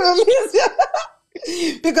want to release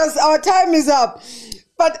you because our time is up.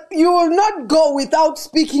 But you will not go without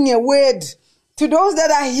speaking a word to those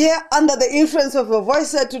that are here under the influence of your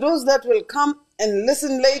voice, to those that will come and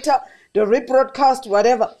listen later, the rebroadcast,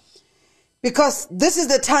 whatever. Because this is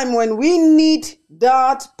the time when we need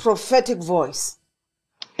that prophetic voice.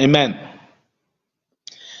 Amen.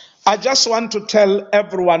 I just want to tell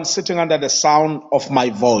everyone sitting under the sound of my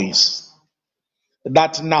voice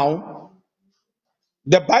that now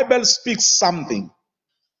the Bible speaks something.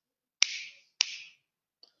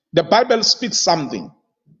 The Bible speaks something.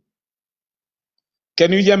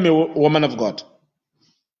 Can you hear me, woman of God?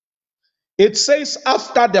 It says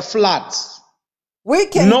after the floods,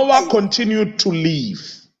 Noah continued to live.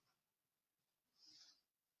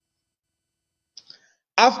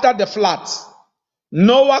 After the floods,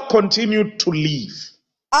 Noah continued to live.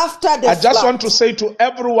 After the I just flood. want to say to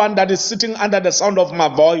everyone that is sitting under the sound of my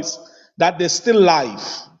voice that there's still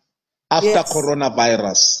life after Yes.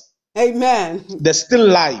 coronavirus. Amen. There's still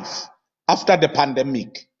life after the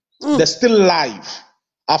pandemic. There's still life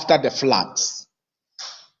after the floods.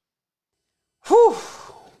 Whew.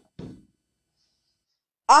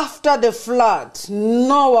 After the flood,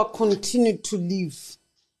 Noah continued to live.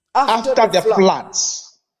 After the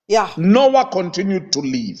floods, Yeah, Noah continued to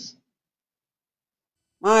live.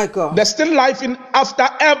 my God. There's still life in after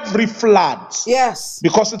every flood. Yes.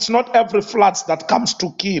 Because it's not every flood that comes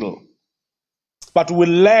to kill. But we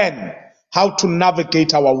learn how to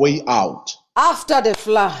navigate our way out. After the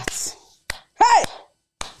floods. Hey!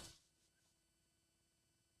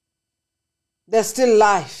 There's still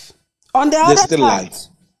life. On the other There's still side. life.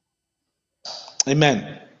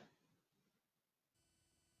 Amen.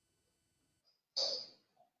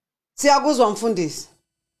 Siyakuzwa mfundisi.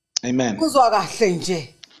 Amen. Kuzwa kahle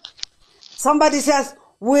nje. Somebody says,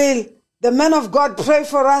 will the man of God pray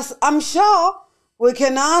for us? I'm sure we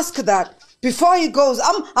can ask that before he goes.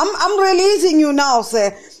 I'm releasing you now,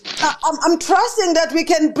 sir. I'm trusting that we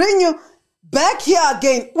can bring you back here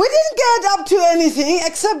again. We didn't get up to anything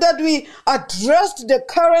except that we addressed the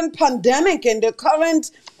current pandemic and the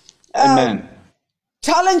current Amen.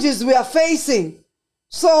 challenges we are facing.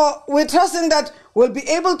 So we're trusting that we'll be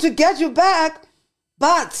able to get you back.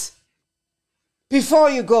 But before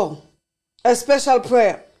you go, a special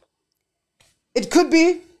prayer. It could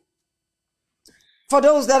be for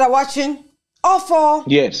those that are watching or for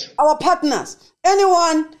Yes. our partners.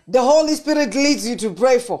 Anyone the Holy Spirit leads you to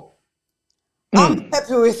pray for. I'm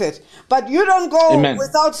happy with it. But you don't go Amen.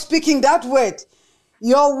 without speaking that word.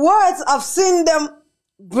 Your words, I've seen them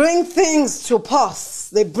bring things to pass.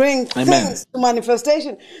 They bring Amen. things to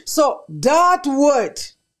manifestation. So that word,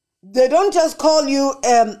 they don't just call you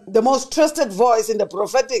the most trusted voice in the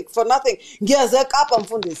prophetic for nothing. Ngiyeza eKapa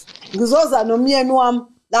mfundisi. Ngizoza nomyeni wami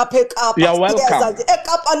lapha eKapa. You're welcome. Siyeza nje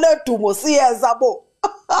eKapa ledumo siyeza bo.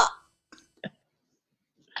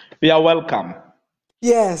 You are welcome.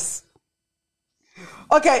 Yes.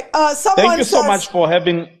 Okay. Someone Thank you so says- much for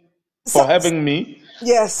having me.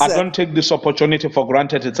 Yes. I sir. don't take this opportunity for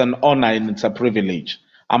granted. It's an honor and it's a privilege.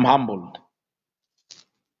 I'm humbled.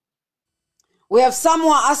 We have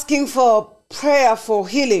someone asking for prayer for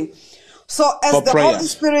healing. So as For the prayer. Holy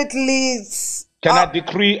Spirit leads, Can I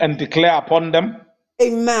decree and declare upon them?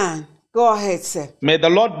 amen. Go ahead, sir. May the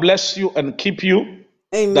Lord bless you and keep you.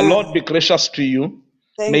 Amen. The Lord be gracious to you.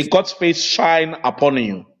 Thank May you. God's face shine upon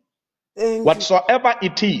you. Thank you. Whatsoever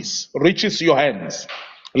it is reaches your hands,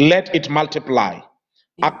 let it multiply.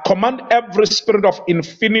 I command every spirit of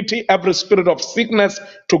infinity, every spirit of sickness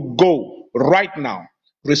to go right now.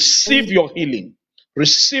 Receive your healing.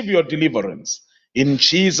 Receive your deliverance. In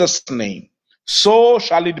Jesus' name. So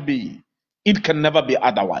shall it be. It can never be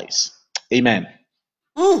otherwise. Amen.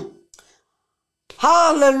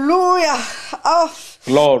 Hallelujah. Oh,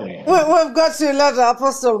 Glory. we've got to let the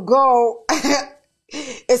apostle go.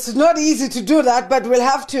 It's not easy to do that, but we'll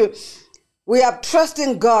have to. We are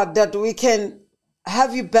trusting God that we can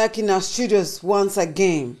have you back in our studios once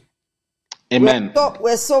again. Amen.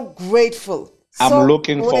 We're so grateful. I'm So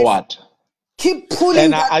looking grateful. forward. Keep pulling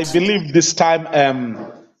And that. I believe this time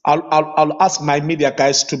I'll ask my media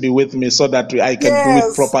guys to be with me so that I can do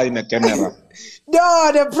Yes. it proper in a camera.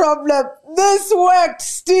 No, the problem. This worked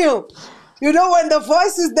still. You know, when the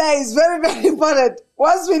voice is there, it's very, very important.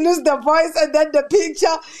 Once we lose the voice and then the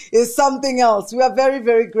picture is something else. We are very,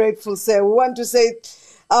 very grateful, sir. We want to say,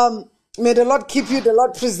 may the Lord keep you, the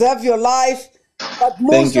Lord preserve your life. But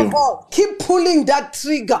most Thank you. of all, keep pulling that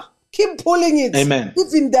trigger. Keep pulling it. Amen.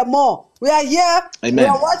 Even the more. We are here. Amen. We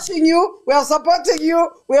are watching you. We are supporting you.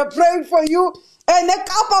 We are praying for you. And the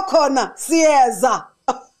Kappa corner, siyeza.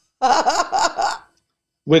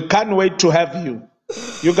 We can't wait to have you.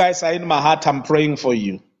 You guys are in my heart. I'm praying for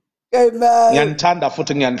you. Amen. Ngiyanithanda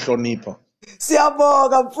futhi ngiyanhlonipha.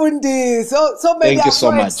 Siyabonga mfundisi. So many Thank are you so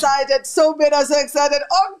so much. excited. So many are so excited.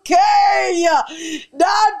 Okay.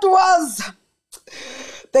 That was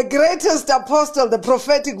the greatest apostle, the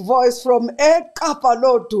prophetic voice from eKapa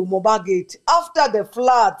Lodumo Bagithi. After the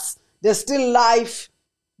floods, there's still life.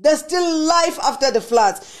 There's still life after the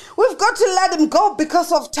floods. We've got to let him go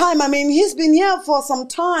because of time. I mean, he's been here for some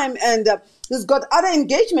time and he's got other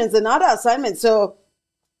engagements and other assignments. So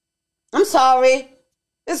I'm sorry.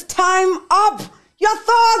 It's time up. Your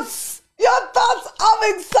thoughts.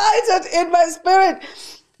 I'm excited in my spirit.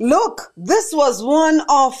 Look, this was one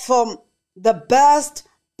of the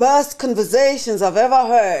best conversations I've ever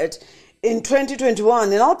heard in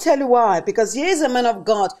 2021. And I'll tell you why. Because he is a man of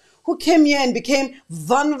God who came here and became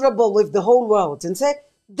vulnerable with the whole world and said,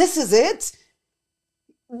 this is it.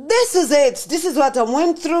 This is it. This is what I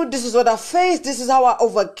went through. This is what I faced. This is how I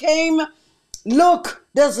overcame. Look,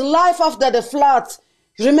 there's life after the floods.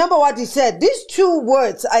 Remember what he said. These two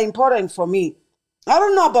words are important for me. I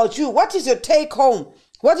don't know about you. What is your take home?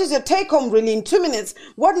 What is your take home really in 2 minutes?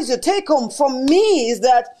 What is your take home? For me is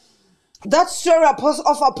that story of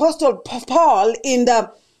Apostle Paul in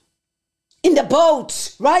the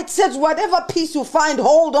boat, right? Says whatever peace you find,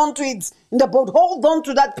 hold on to it in the boat. Hold on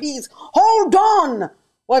to that peace. Hold on.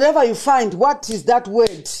 Whatever you find, what is that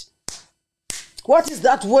word? What is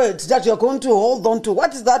that word that you're going to hold on to?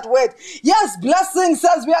 What is that word? Yes, Blessing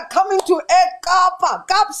says we are coming to Ekapa.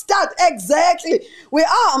 Kapstadt, exactly. We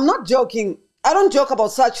are. I'm not joking. I don't joke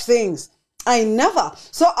about such things. I never.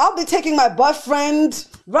 So I'll be taking my boyfriend,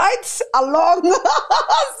 right, along.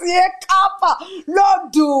 Ekapa.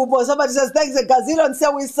 Lord Dubo. Somebody says, thanks, Gazillion. Say,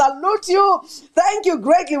 we salute you. Thank you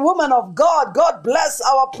greatly, woman of God. God bless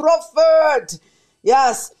our prophet.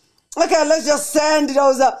 Yes. Okay, let's just send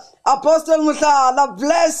those Apostle Muthala.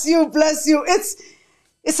 Bless you, bless you.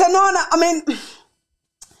 It's an honor. I mean,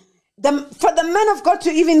 for the man of God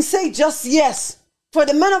to even say just yes, for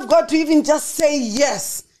the man of God to even just say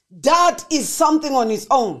yes, that is something on its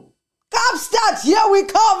own. Kapstadt, here we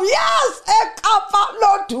come. Yes, Ekapa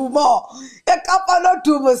no tumo. Ekapa no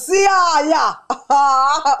tumo. Yeah.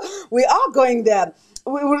 We are going there.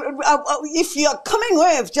 If you're coming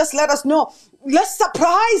with, just let us know. Let's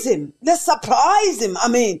surprise him. Let's surprise him. I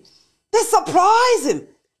mean, let's surprise him.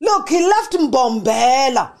 Look, he left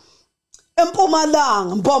Mbombela,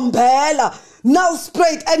 Mpumalanga, Mbombela,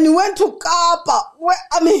 Nelspruit, and he went to Kapa. Where,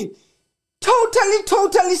 I mean,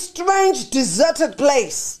 totally strange, deserted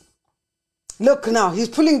place. Look now, he's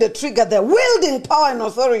pulling the trigger there, wielding power and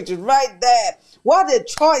authority right there. What a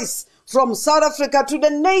choice from South Africa to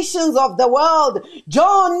the nations of the world.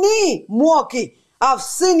 Johnny Mwoki, I've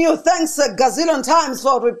seen you. Thanks a gazillion times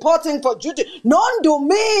for reporting for duty.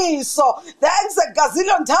 Nondumiso. Thanks a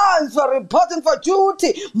gazillion times for reporting for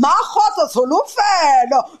duty. Mahoto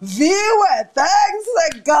Solufelo. Viwe. Thanks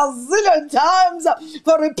a gazillion times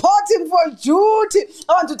for reporting for duty.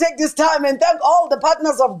 I want to take this time and thank all the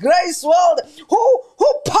partners of Grace World who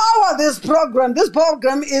power this program. This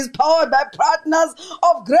program is powered by partners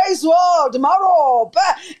of Grace World. Maro,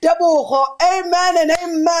 Debucho. Amen and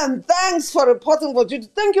amen. Thanks for reporting for duty.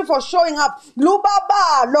 Thank you for showing up.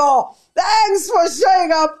 Lubabalo. Thanks for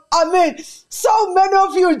showing up. I mean, so many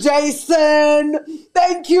of you, Jason.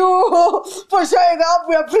 Thank you for showing up.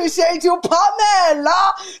 We appreciate you.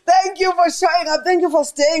 Pamela. Thank you for showing up. Thank you for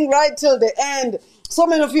staying right till the end. So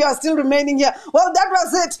many of you are still remaining here. Well, that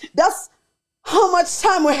was it. That's how much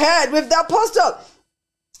time we had with the apostle.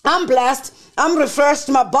 I'm blessed. I'm refreshed.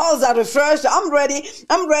 My balls are refreshed. I'm ready.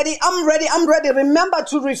 Remember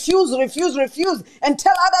to refuse, and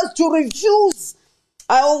tell others to refuse.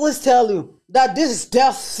 I always tell you that this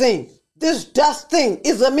death thing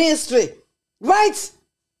is a mystery. Right?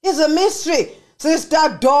 It's a mystery.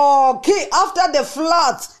 Sister Dog, after the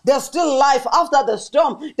floods, there's still life. After the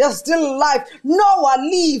storm, there's still life. Noah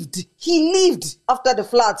lived. He lived after the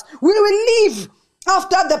floods. We will live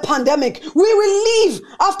after the pandemic. We will live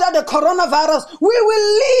after the coronavirus. We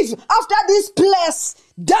will live after this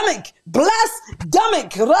blessed-demic,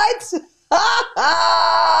 right?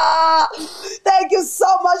 Thank you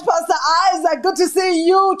so much, Pastor Isaac. Good to see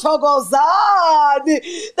you, Togozani.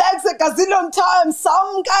 Thanks a gazillion times,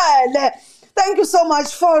 Samkele. Thank you so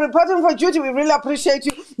much for reporting for duty. We really appreciate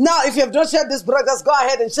you. Now, if you have not shared this broadcast, go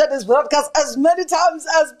ahead and share this broadcast as many times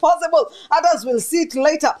as possible. Others will see it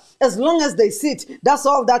later. As long as they see it, that's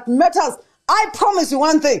all that matters. I promise you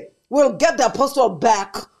one thing. We'll get the apostle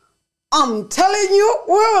back. I'm telling you,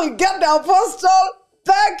 we will get the apostle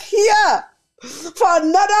back here for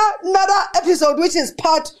another episode, which is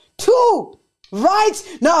part 2. Right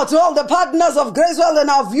now, to all the partners of Grace World and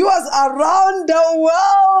our viewers around the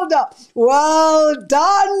world, well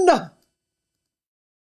done.